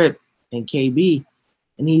 Tadashi and Trip and KB,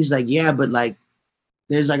 and he's like, yeah, but like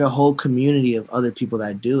there's like a whole community of other people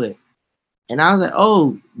that do it, and I was like,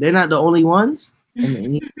 oh, they're not the only ones,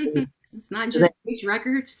 and It's not just Reach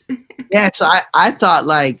Records. yeah, so I thought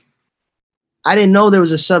like I didn't know there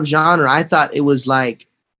was a subgenre. I thought it was like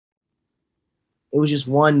it was just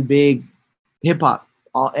one big hip hop.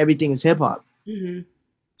 All everything is hip hop. Mm-hmm.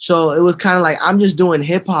 So it was kind of like I'm just doing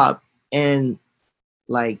hip hop and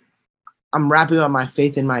like I'm rapping about my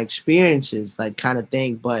faith and my experiences, like kind of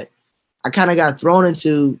thing. But I kind of got thrown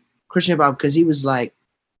into Christian hip hop because he was like,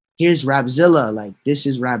 "Here's Rapzilla, like this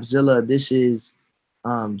is Rapzilla, this is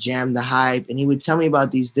Jam the Hype," and he would tell me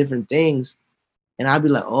about these different things, and I'd be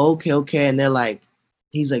like, oh, okay, and they're like,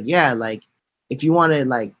 he's like, yeah, like if you want to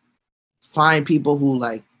like find people who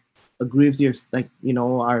like agree with your like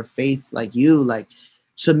our faith like you like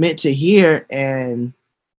submit to here and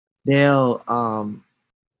they'll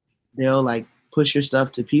like push your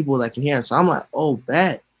stuff to people that can hear it. So I'm like, oh,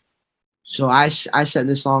 bet. So I sent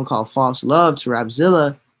this song called False Love to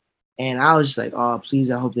Rapzilla, and I was just like, oh, please,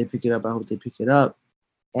 I hope they pick it up,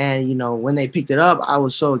 and when they picked it up, I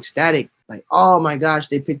was so ecstatic, like, oh my gosh,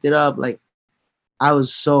 they picked it up, like I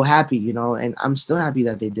was so happy, and I'm still happy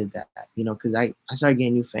that they did that, because I started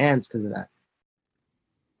getting new fans because of that.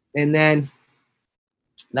 And then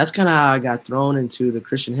that's kind of how I got thrown into the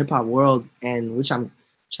Christian hip hop world, and which I'm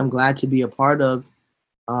glad to be a part of.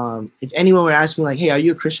 If anyone were asking me like, "Hey, are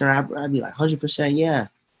you a Christian rapper?" I'd be like, 100%, yeah.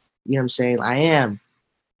 You know what I'm saying? I am,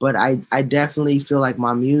 but I definitely feel like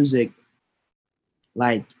my music,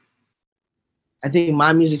 like I think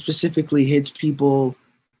my music specifically hits people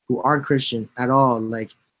who aren't Christian at all.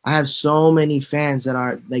 Like I have so many fans that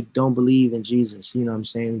are like don't believe in Jesus. You know what I'm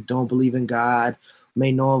saying? Don't believe in God,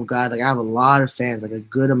 may know of God. Like I have a lot of fans, like a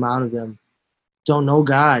good amount of them don't know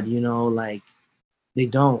God. Like they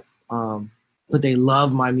don't. But they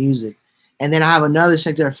love my music. And then I have another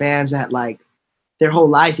sector of fans that like their whole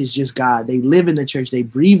life is just God. They live in the church, they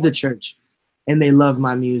breathe the church, and they love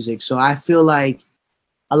my music. So I feel like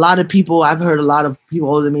a lot of people, I've heard a lot of people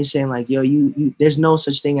older than me saying like, yo, you there's no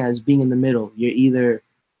such thing as being in the middle. You're either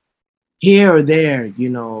here or there,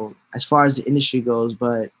 as far as the industry goes.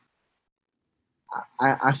 But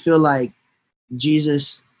I feel like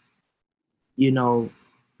Jesus,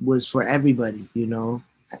 was for everybody,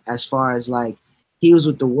 as far as like he was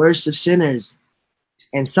with the worst of sinners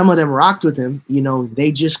and some of them rocked with him, they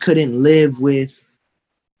just couldn't live with,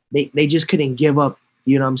 they just couldn't give up,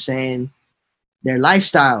 what I'm saying, their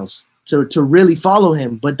lifestyles to really follow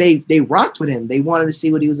him. But they rocked with him. They wanted to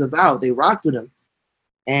see what he was about. They rocked with him.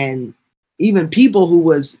 And even people who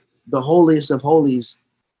was the holiest of holies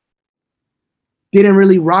didn't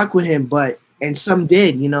really rock with him, and some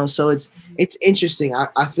did, so it's interesting.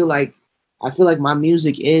 I feel like my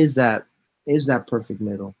music is that perfect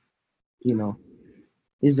middle,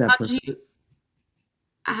 is that perfect.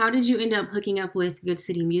 How did you end up hooking up with Good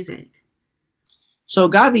City Music? So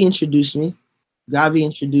Gawvi introduced me.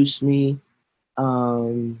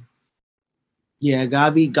 Yeah,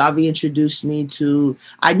 Gawvi introduced me to.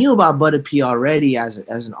 I knew about Butter P already as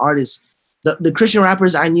an artist. The Christian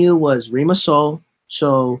rappers I knew was Rima Soul,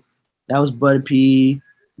 so that was Butter P,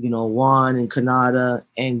 Juan and Kanada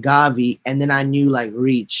and Gawvi, and then I knew like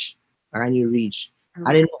Reach. I knew Reach. Okay.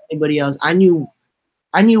 I didn't know anybody else. I knew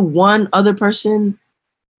one other person.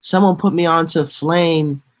 Someone put me on to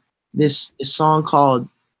Flame, this song called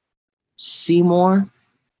Seymour.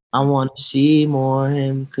 I want to see more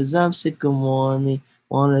him because I'm sick of more me.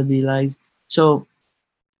 Want to be like. So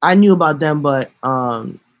I knew about them, but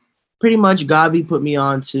pretty much Gawvi put me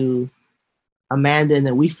on to Amanda, and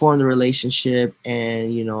then we formed a relationship,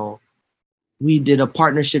 and we did a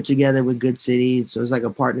partnership together with Good City. So it was like a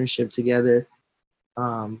partnership together.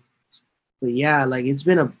 But yeah, like it's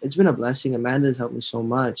been a blessing. Amanda's helped me so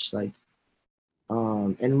much. Like,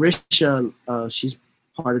 and Risha, she's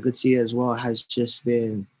part of Good City as well, has just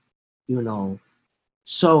been,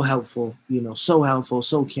 so helpful,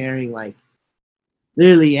 so caring, like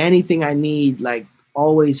literally anything I need, like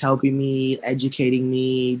always helping me, educating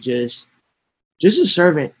me, just a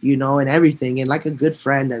servant, and everything, and like a good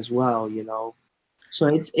friend as well, So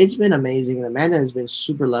it's been amazing, and Amanda has been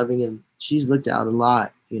super loving, and she's looked out a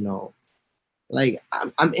lot, Like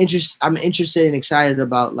I'm interested and excited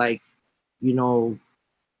about like you know,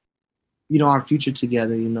 our future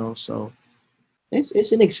together, so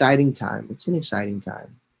it's an exciting time. It's an exciting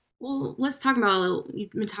time. Well, let's talk about,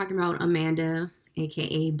 you've been talking about Amanda,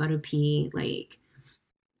 aka Butter P. Like,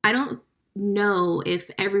 I don't know if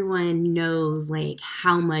everyone knows like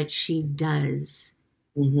how much she does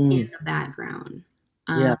Hmm. in the background.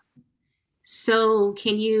 Yeah. So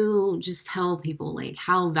can you just tell people like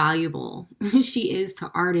how valuable she is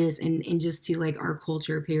to artists and just to like our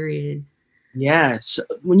culture period? Yeah. So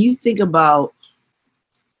when you think about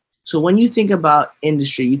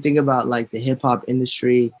industry, you think about like the hip hop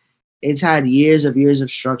industry. It's had years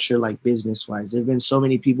of structure, like business wise. There've been so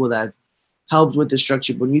many people that have helped with the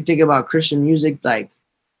structure. But when you think about Christian music, like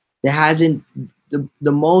there hasn't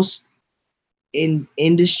the most in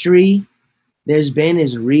industry there's been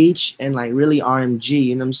is Reach and like really RMG.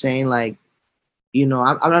 You know what I'm saying? Like, I'm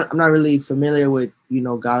not really familiar with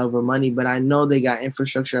God Over Money, but I know they got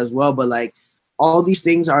infrastructure as well. But like all these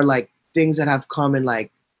things are like things that have come in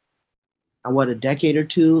like what, a decade or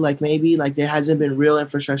two, like maybe like there hasn't been real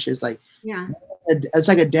infrastructure. Yeah. It's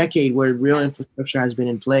like a decade where real infrastructure has been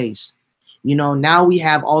in place. Now we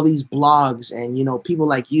have all these blogs and people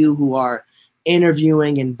like you who are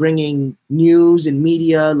interviewing and bringing news and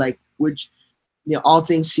media, like which all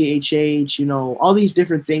things CHH, all these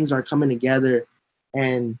different things are coming together,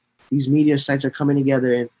 and these media sites are coming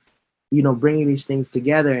together and bringing these things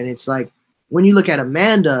together. And it's like when you look at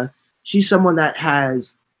Amanda, she's someone that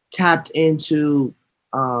has tapped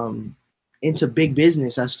um into big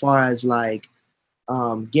business as far as like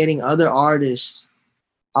getting other artists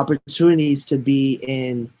opportunities to be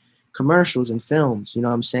in commercials and films, you know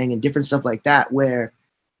what I'm saying, and different stuff like that, where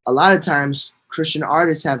a lot of times Christian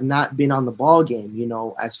artists have not been on the ball game,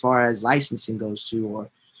 as far as licensing goes to, or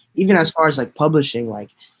even as far as like publishing, like,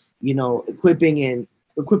 equipping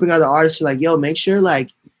other artists to like, yo, make sure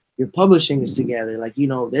like your publishing is together. Like,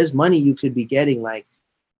 there's money you could be getting, like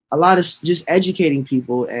a lot of just educating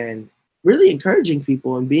people and really encouraging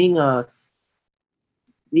people and being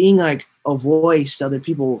like a voice to other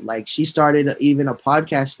people. Like she started even a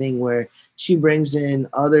podcast thing where she brings in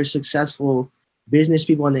other successful business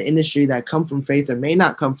people in the industry that come from faith or may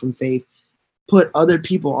not come from faith, put other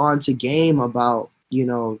people onto game about,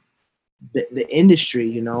 the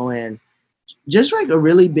industry, and just like a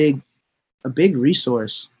big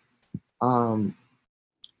resource. Um,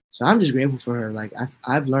 so I'm just grateful for her. Like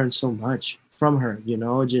I've learned so much from her,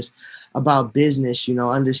 just about business,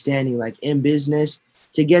 understanding like in business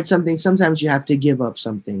to get something, sometimes you have to give up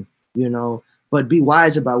something, but be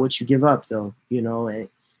wise about what you give up though, and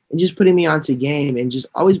just putting me onto game and just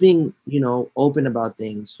always being, open about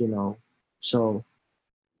things, So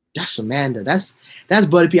that's Amanda. That's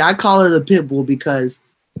Buddy P. I call her the pit bull because,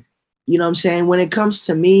 what I'm saying, when it comes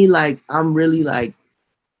to me, like I'm really like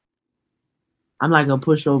I'm like a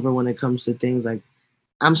pushover when it comes to things like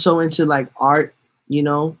I'm so into like art,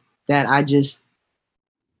 that I just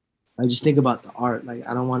think about the art. Like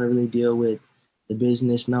I don't want to really deal with the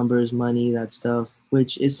business numbers, money, that stuff,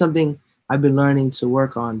 which is something I've been learning to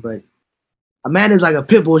work on. But Amanda's like a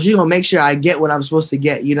pit bull. She's gonna make sure I get what I'm supposed to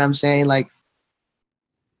get. You know what I'm saying? Like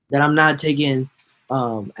that I'm not taking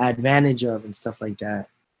advantage of and stuff like that.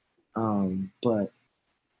 But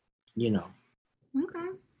you know. Okay.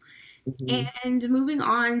 Mhm. And moving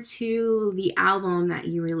on to the album that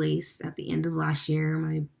you released at the end of last year,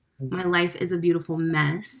 my life is a beautiful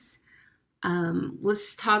mess.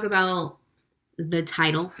 Let's talk about the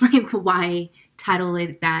title, like why title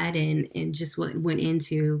it that, and just what went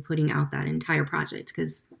into putting out that entire project,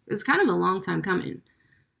 because it's kind of a long time coming.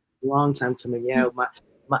 Long time coming. Yeah,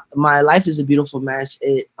 my life is a beautiful mess.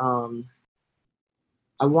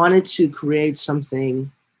 I wanted to create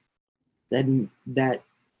something that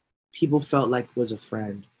people felt like was a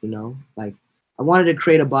friend, Like I wanted to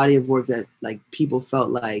create a body of work that like people felt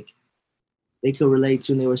like they could relate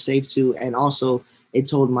to and they were safe to, and also it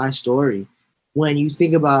told my story. When you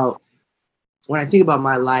think about when I think about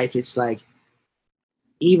my life, it's like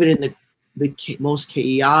even in the most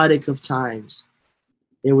chaotic of times,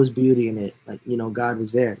 there was beauty in it. Like God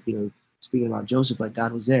was there. Speaking about Joseph, like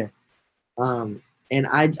God was there. Um, and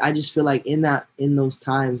I just feel like in those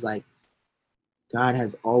times, like God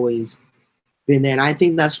has always been there. And I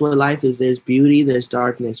think that's what life is. There's beauty, there's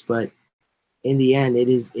darkness, but in the end, it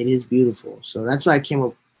is beautiful. So that's why I came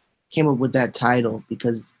up with that title,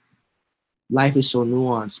 because life is so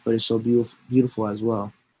nuanced, but it's so beautiful as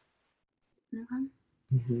well. Okay.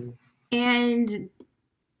 Hmm. And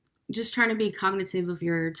just trying to be cognitive of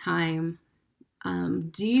your time.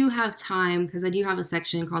 Do you have time? Because I do have a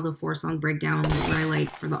section called the 4 song breakdown where I like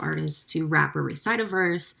for the artist to rap or recite a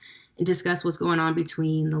verse, and discuss what's going on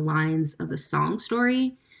between the lines of the song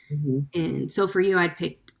story. Mm-hmm. And so for you, I'd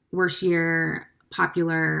picked Worst Year,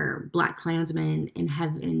 Popular, Blackkklansman, and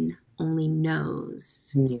Heaven Only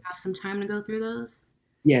Knows. Do Mm-hmm. you have some time to go through those?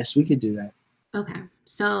 Yes, we could do that. Okay.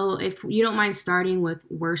 So if you don't mind starting with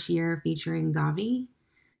Worst Year featuring Gawvi,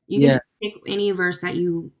 you can Yeah. just pick any verse that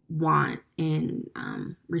you want and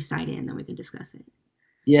recite it, and then we can discuss it.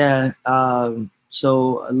 Yeah.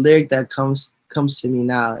 So a lyric that comes to me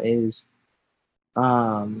now is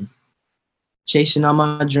um chasing all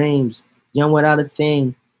my dreams, young without a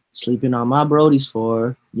thing, sleeping on my brodies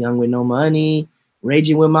for, young with no money,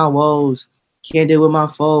 raging with my woes, can't deal with my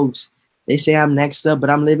folks. They say I'm next up, but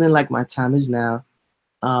I'm living like my time is now.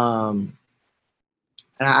 Um,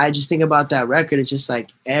 and I just think about that record. It's just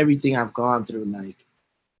like everything I've gone through, like,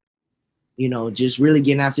 just really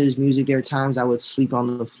getting after this music. There are times I would sleep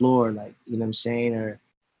on the floor, like, you know what I'm saying? Or,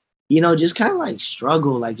 just kind of like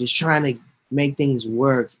struggle, like just trying to make things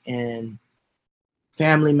work. And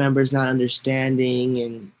family members not understanding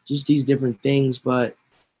and just these different things. But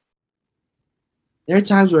there are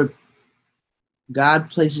times where God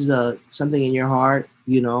places something in your heart,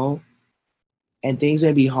 and things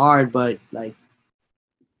may be hard, but like,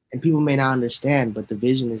 and people may not understand, but the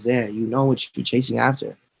vision is there. You know what you're chasing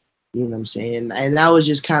after. You know what I'm saying? And that was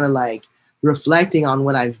just kind of like reflecting on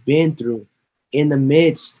what I've been through in the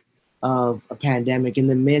midst of a pandemic, in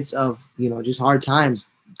the midst of, just hard times,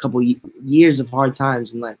 a couple years of hard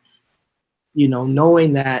times. And like,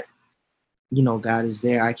 knowing that, God is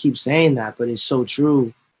there. I keep saying that, but it's so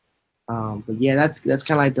true. But yeah, that's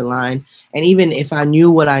kind of like the line. And even if I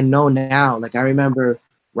knew what I know now, like I remember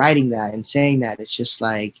writing that and saying that, it's just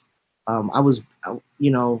like I was,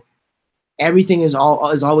 everything is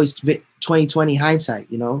always 2020 hindsight.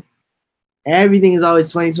 Everything is always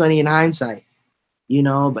 2020 in hindsight.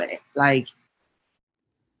 But like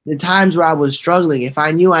the times where I was struggling, if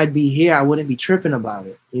I knew I'd be here, I wouldn't be tripping about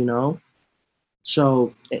it.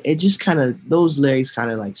 So it just kind of, those lyrics kind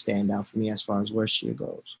of like stand out for me as far as Worst Year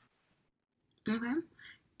goes. Okay.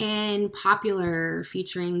 And Popular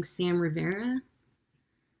featuring Sam Rivera.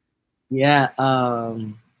 Yeah. Uh,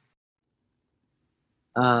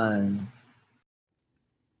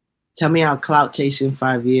 Tell me how clout tastes in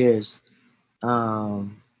 5 years.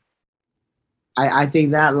 Um, I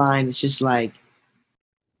think that line is just like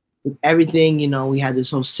with everything, we had this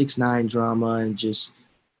whole 6ix9ine drama and just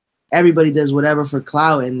everybody does whatever for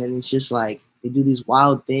clout. And then it's just like they do these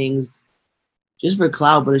wild things just for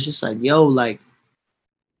clout. But it's just like, yo, like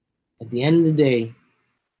at the end of the day,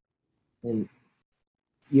 and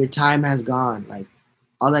your time has gone, like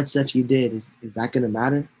all that stuff you did, is that gonna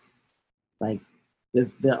matter? Like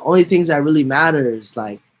the only things that really matter is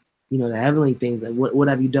like, the heavenly things. Like what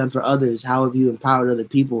have you done for others? How have you empowered other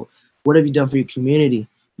people? What have you done for your community?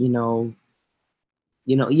 Those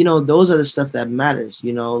are the stuff that matters,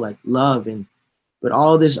 like love. And but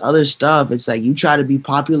all this other stuff, it's like you try to be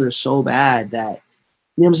popular so bad that,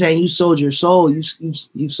 what I'm saying, you sold your soul,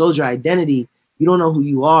 you've sold your identity, you don't know who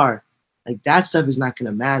you are. Like that stuff is not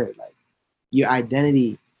gonna matter. Like your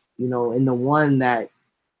identity, and the one that,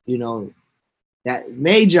 you know, that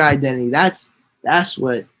made your identity, that's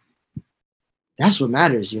what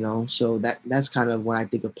matters. So that's kind of when I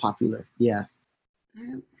think of popular. Yeah.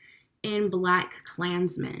 And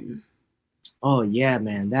Blackkklansman. Oh yeah,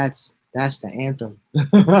 man. That's the anthem.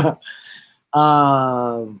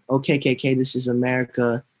 Okay, KK, this is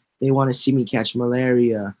America. They want to see me catch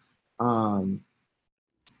malaria. I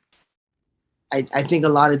think a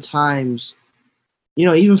lot of times,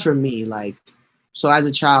 even for me, like, so as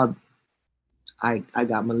a child, I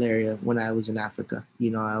got malaria when I was in Africa.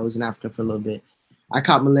 I was in Africa for a little bit. I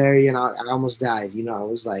caught malaria and I almost died. I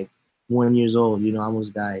was like 1 years old. I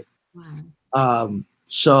almost died. Wow.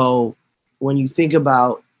 So when you think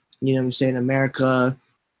about, what I'm saying, America,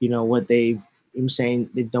 what I'm saying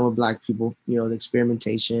they've done with Black people, the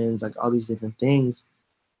experimentations, like all these different things,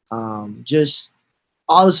 just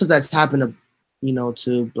all the stuff that's happened to,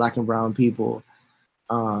 to Black and brown people.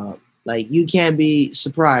 Like you can't be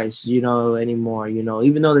surprised, anymore,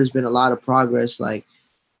 even though there's been a lot of progress, like,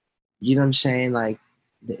 what I'm saying, like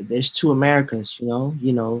there's two Americas,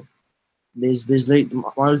 there's like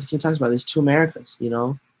Martin Luther King talks about, there's two Americas.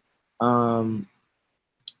 Um,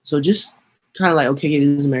 so just kind of like, okay, this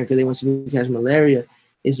is America, they want to catch malaria.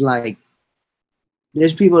 It's like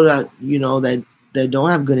there's people that, that don't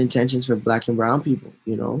have good intentions for Black and brown people,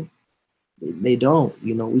 they don't,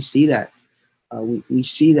 we see that. We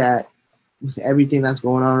see that with everything that's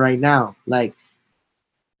going on right now. Like,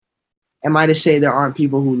 am I to say there aren't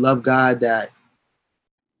people who love God that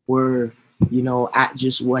were, at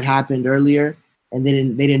just what happened earlier? and they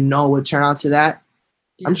didn't know what turned out to that.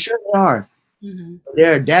 Yeah. I'm sure there are. Mm-hmm.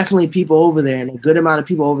 There are definitely people over there, and a good amount of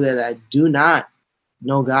people over there that do not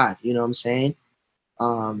know God. You know what I'm saying?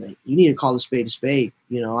 You need to call a spade a spade.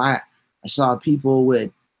 You know, I saw people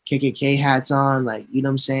with KKK hats on, like, you know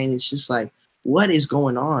what I'm saying? It's just like, what is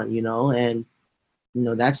going on, you know? And, you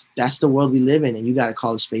know, that's the world we live in, and you got to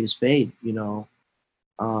call a spade a spade, you know?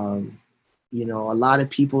 You know, a lot of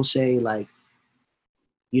people say, like,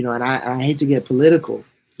 you know, and I hate to get political,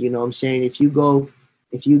 you know what I'm saying? If you go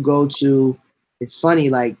to, it's funny,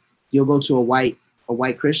 like, you'll go to a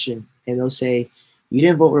white Christian, and they'll say, you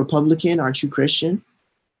didn't vote Republican, aren't you Christian?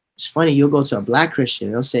 It's funny, you'll go to a black Christian,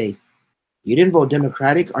 and they'll say, you didn't vote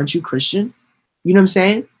Democratic, aren't you Christian? You know what I'm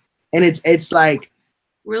saying? And it's like,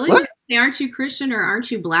 really? What? Aren't you Christian or aren't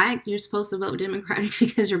you black? You're supposed to vote Democratic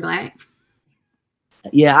because you're black?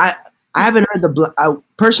 Yeah, I haven't heard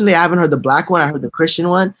personally, I haven't heard the black one. I heard the Christian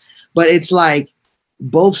one, but it's like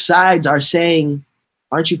both sides are saying,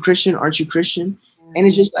 aren't you Christian? Aren't you Christian? And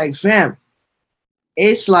it's just like, fam,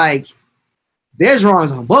 it's like there's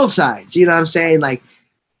wrongs on both sides. You know what I'm saying? Like,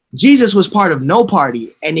 Jesus was part of no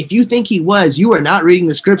party. And if you think he was, you are not reading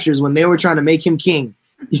the scriptures when they were trying to make him king.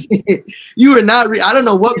 You were not, I don't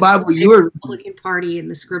know what Bible you were. Republican Party in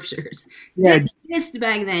the scriptures. Yeah. Didn't exist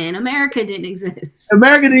back then. America didn't exist.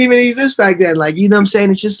 America didn't even exist back then. Like, you know what I'm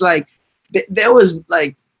saying? It's just like, there was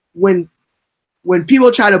like, when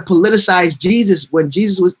people try to politicize Jesus, when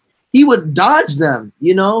Jesus was, he would dodge them,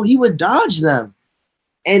 you know, he would dodge them.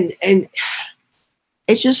 And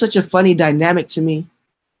it's just such a funny dynamic to me.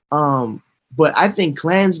 But I think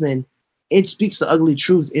Klansman, it speaks the ugly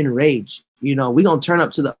truth in rage. You know, we're going to turn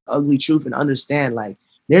up to the ugly truth and understand, like,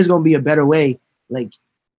 there's going to be a better way. Like,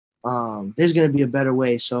 there's going to be a better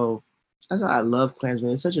way. So that's why I love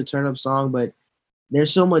Klansman. It's such a turn up song, but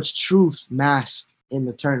there's so much truth masked in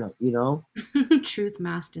the turn up, you know? Truth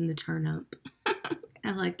masked in the turn up.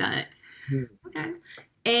 I like that. Mm-hmm. Okay.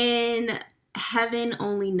 And Heaven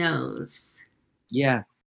Only Knows. Yeah.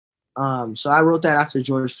 So I wrote that after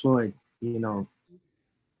George Floyd, you know,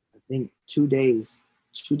 I think 2 days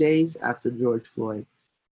after George Floyd,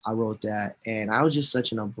 I wrote that, and I was just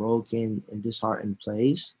such in a broken and disheartened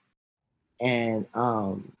place. And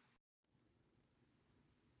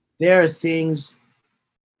there are things,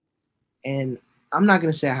 and I'm not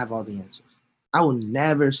going to say I have all the answers. I will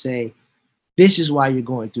never say, this is why you're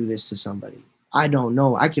going through this to somebody. I don't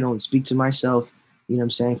know. I can only speak to myself, you know what I'm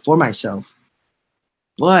saying, for myself.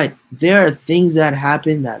 But there are things that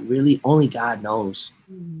happen that really only God knows.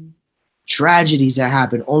 Mm-hmm. Tragedies that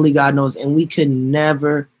happen, only God knows. And we could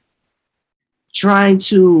never trying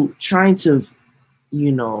to,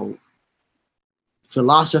 you know,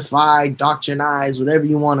 philosophize, doctrinize, whatever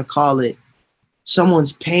you want to call it,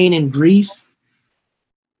 someone's pain and grief.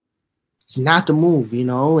 It's not the move, you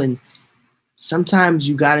know. And sometimes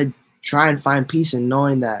you got to try and find peace in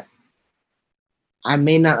knowing that I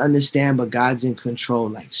may not understand, but God's in control,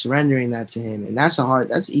 like surrendering that to him. And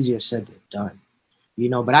that's easier said than done, you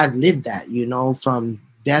know, but I've lived that, you know, from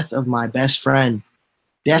death of my best friend,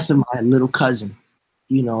 death of my little cousin,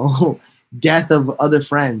 you know, death of other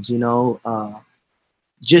friends, you know,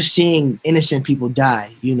 just seeing innocent people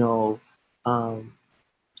die, you know.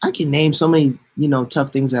 I can name so many, you know,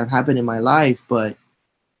 tough things that have happened in my life, but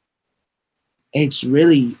it's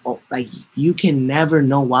really like you can never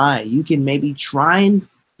know why. You can maybe try and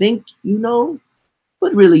think you know,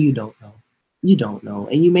 but really you don't know. You don't know,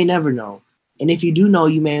 and you may never know. And if you do know,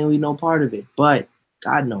 you may only know part of it, but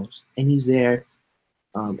God knows, and he's there.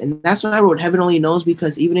 And that's why I wrote Heaven Only Knows,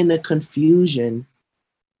 because even in the confusion,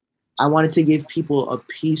 I wanted to give people a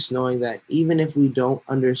peace knowing that even if we don't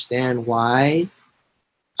understand why,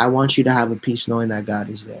 I want you to have a peace knowing that God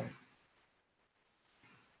is there.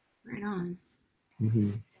 Right on.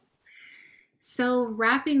 Mm-hmm. So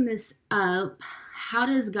wrapping this up, how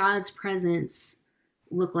does God's presence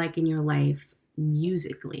look like in your life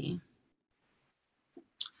musically?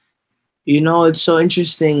 You know, it's so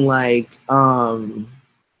interesting. Like, so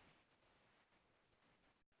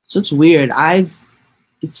it's weird.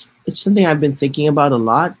 It's something I've been thinking about a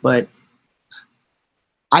lot, but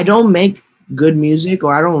I don't make good music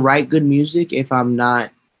or I don't write good music if I'm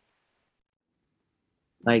not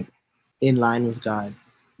like in line with God.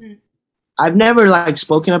 I've never like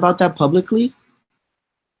spoken about that publicly.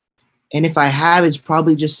 And if I have, it's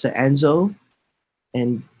probably just to Enzo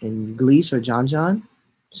and Gleese or John,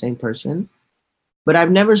 same person. But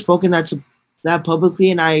I've never spoken that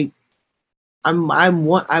publicly, and I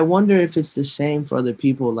wonder if it's the same for other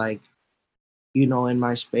people, like, you know, in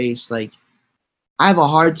my space. Like, I have a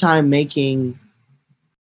hard time making,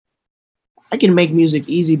 I can make music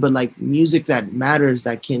easy, but like music that matters,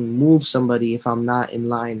 that can move somebody if I'm not in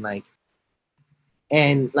line, like,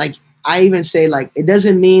 and like I even say, like, it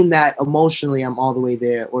doesn't mean that emotionally I'm all the way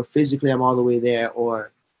there or physically I'm all the way there,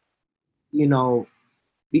 or you know,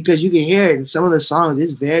 because you can hear it in some of the songs.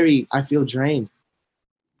 It's very, I feel drained.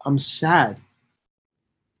 I'm sad,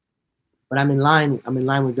 but I'm in line. I'm in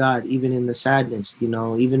line with God, even in the sadness.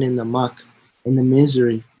 Even in the muck, in the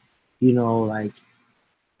misery. Like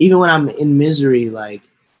even when I'm in misery, like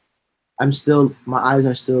my eyes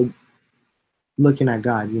are still looking at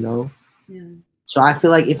God. Yeah. So I feel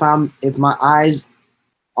like if my eyes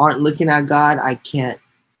aren't looking at God, I can't.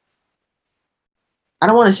 I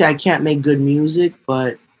don't want to say I can't make good music,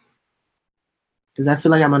 but because I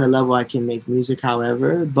feel like I'm on a level I can make music,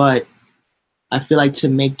 however, but I feel like to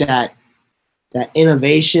make that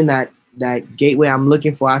innovation, that gateway I'm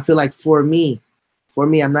looking for, I feel like for me,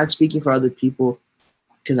 I'm not speaking for other people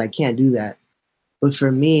because I can't do that. But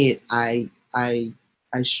for me, I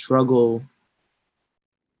struggle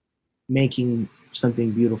making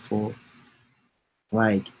something beautiful.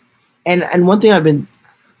 Like, and one thing I've been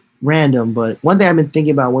random, but one thing I've been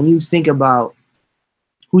thinking about, when you think about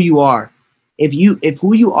who you are, if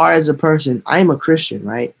who you are as a person, I am a Christian,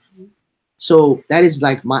 right? So that is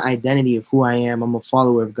like my identity of who I am. I'm a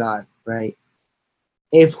follower of God, right?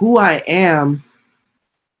 If who I am,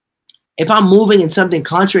 if I'm moving in something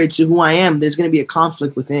contrary to who I am, there's going to be a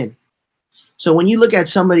conflict within. So when you look at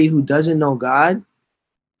somebody who doesn't know God,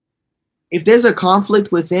 if there's a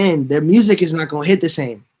conflict within, their music is not going to hit the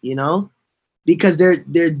same, because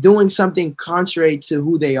they're doing something contrary to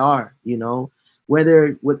who they are,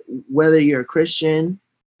 whether you're a Christian,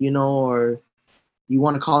 or you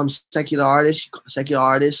want to call them secular artists,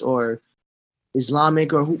 or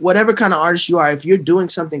Islamic, or whatever kind of artist you are. If you're doing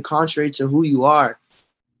something contrary to who you are,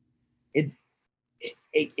 it's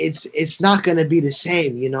it's not gonna be the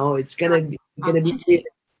same. It's gonna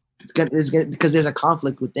because there's a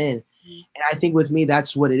conflict within, and I think with me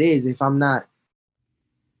that's what it is. If I'm not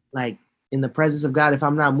like in the presence of God, if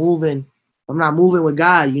I'm not moving with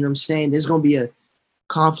God, you know what I'm saying? There's gonna be a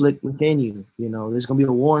conflict within you. There's gonna be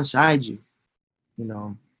a war inside you.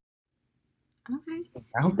 Okay.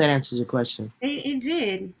 I hope that answers your question. It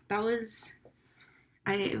did.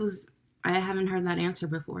 I haven't heard that answer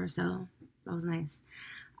before, so that was nice.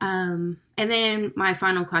 And then my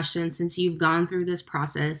final question, since you've gone through this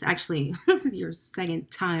process, actually, this is your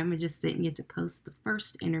second time. I just didn't get to post the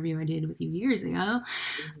first interview I did with you years ago.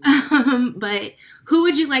 But who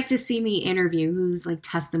would you like to see me interview? Whose like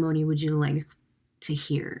testimony would you like to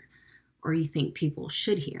hear, or you think people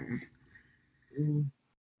should hear?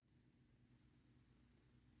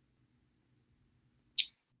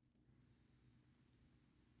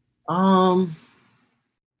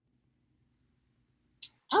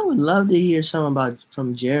 I would love to hear something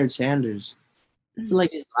from Jared Sanders. I feel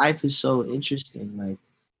like his life is so interesting. Like,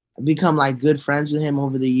 I've become like good friends with him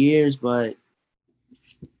over the years, but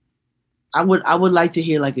I would like to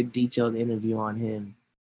hear like a detailed interview on him.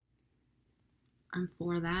 I'm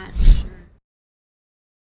for that, for sure.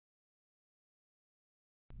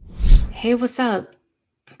 Hey, what's up?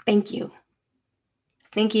 Thank you.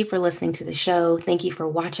 Thank you for listening to the show. Thank you for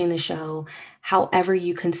watching the show. However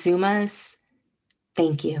you consume us,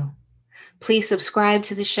 thank you. Please subscribe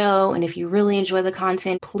to the show. And if you really enjoy the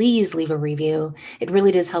content, please leave a review. It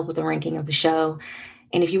really does help with the ranking of the show.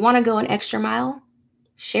 And if you want to go an extra mile,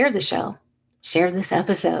 share the show, share this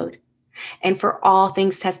episode. And for all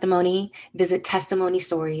things testimony, visit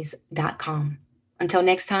testimonystories.com. Until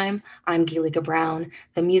next time, I'm Gilika Brown,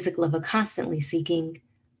 the music lover constantly seeking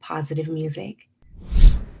positive music.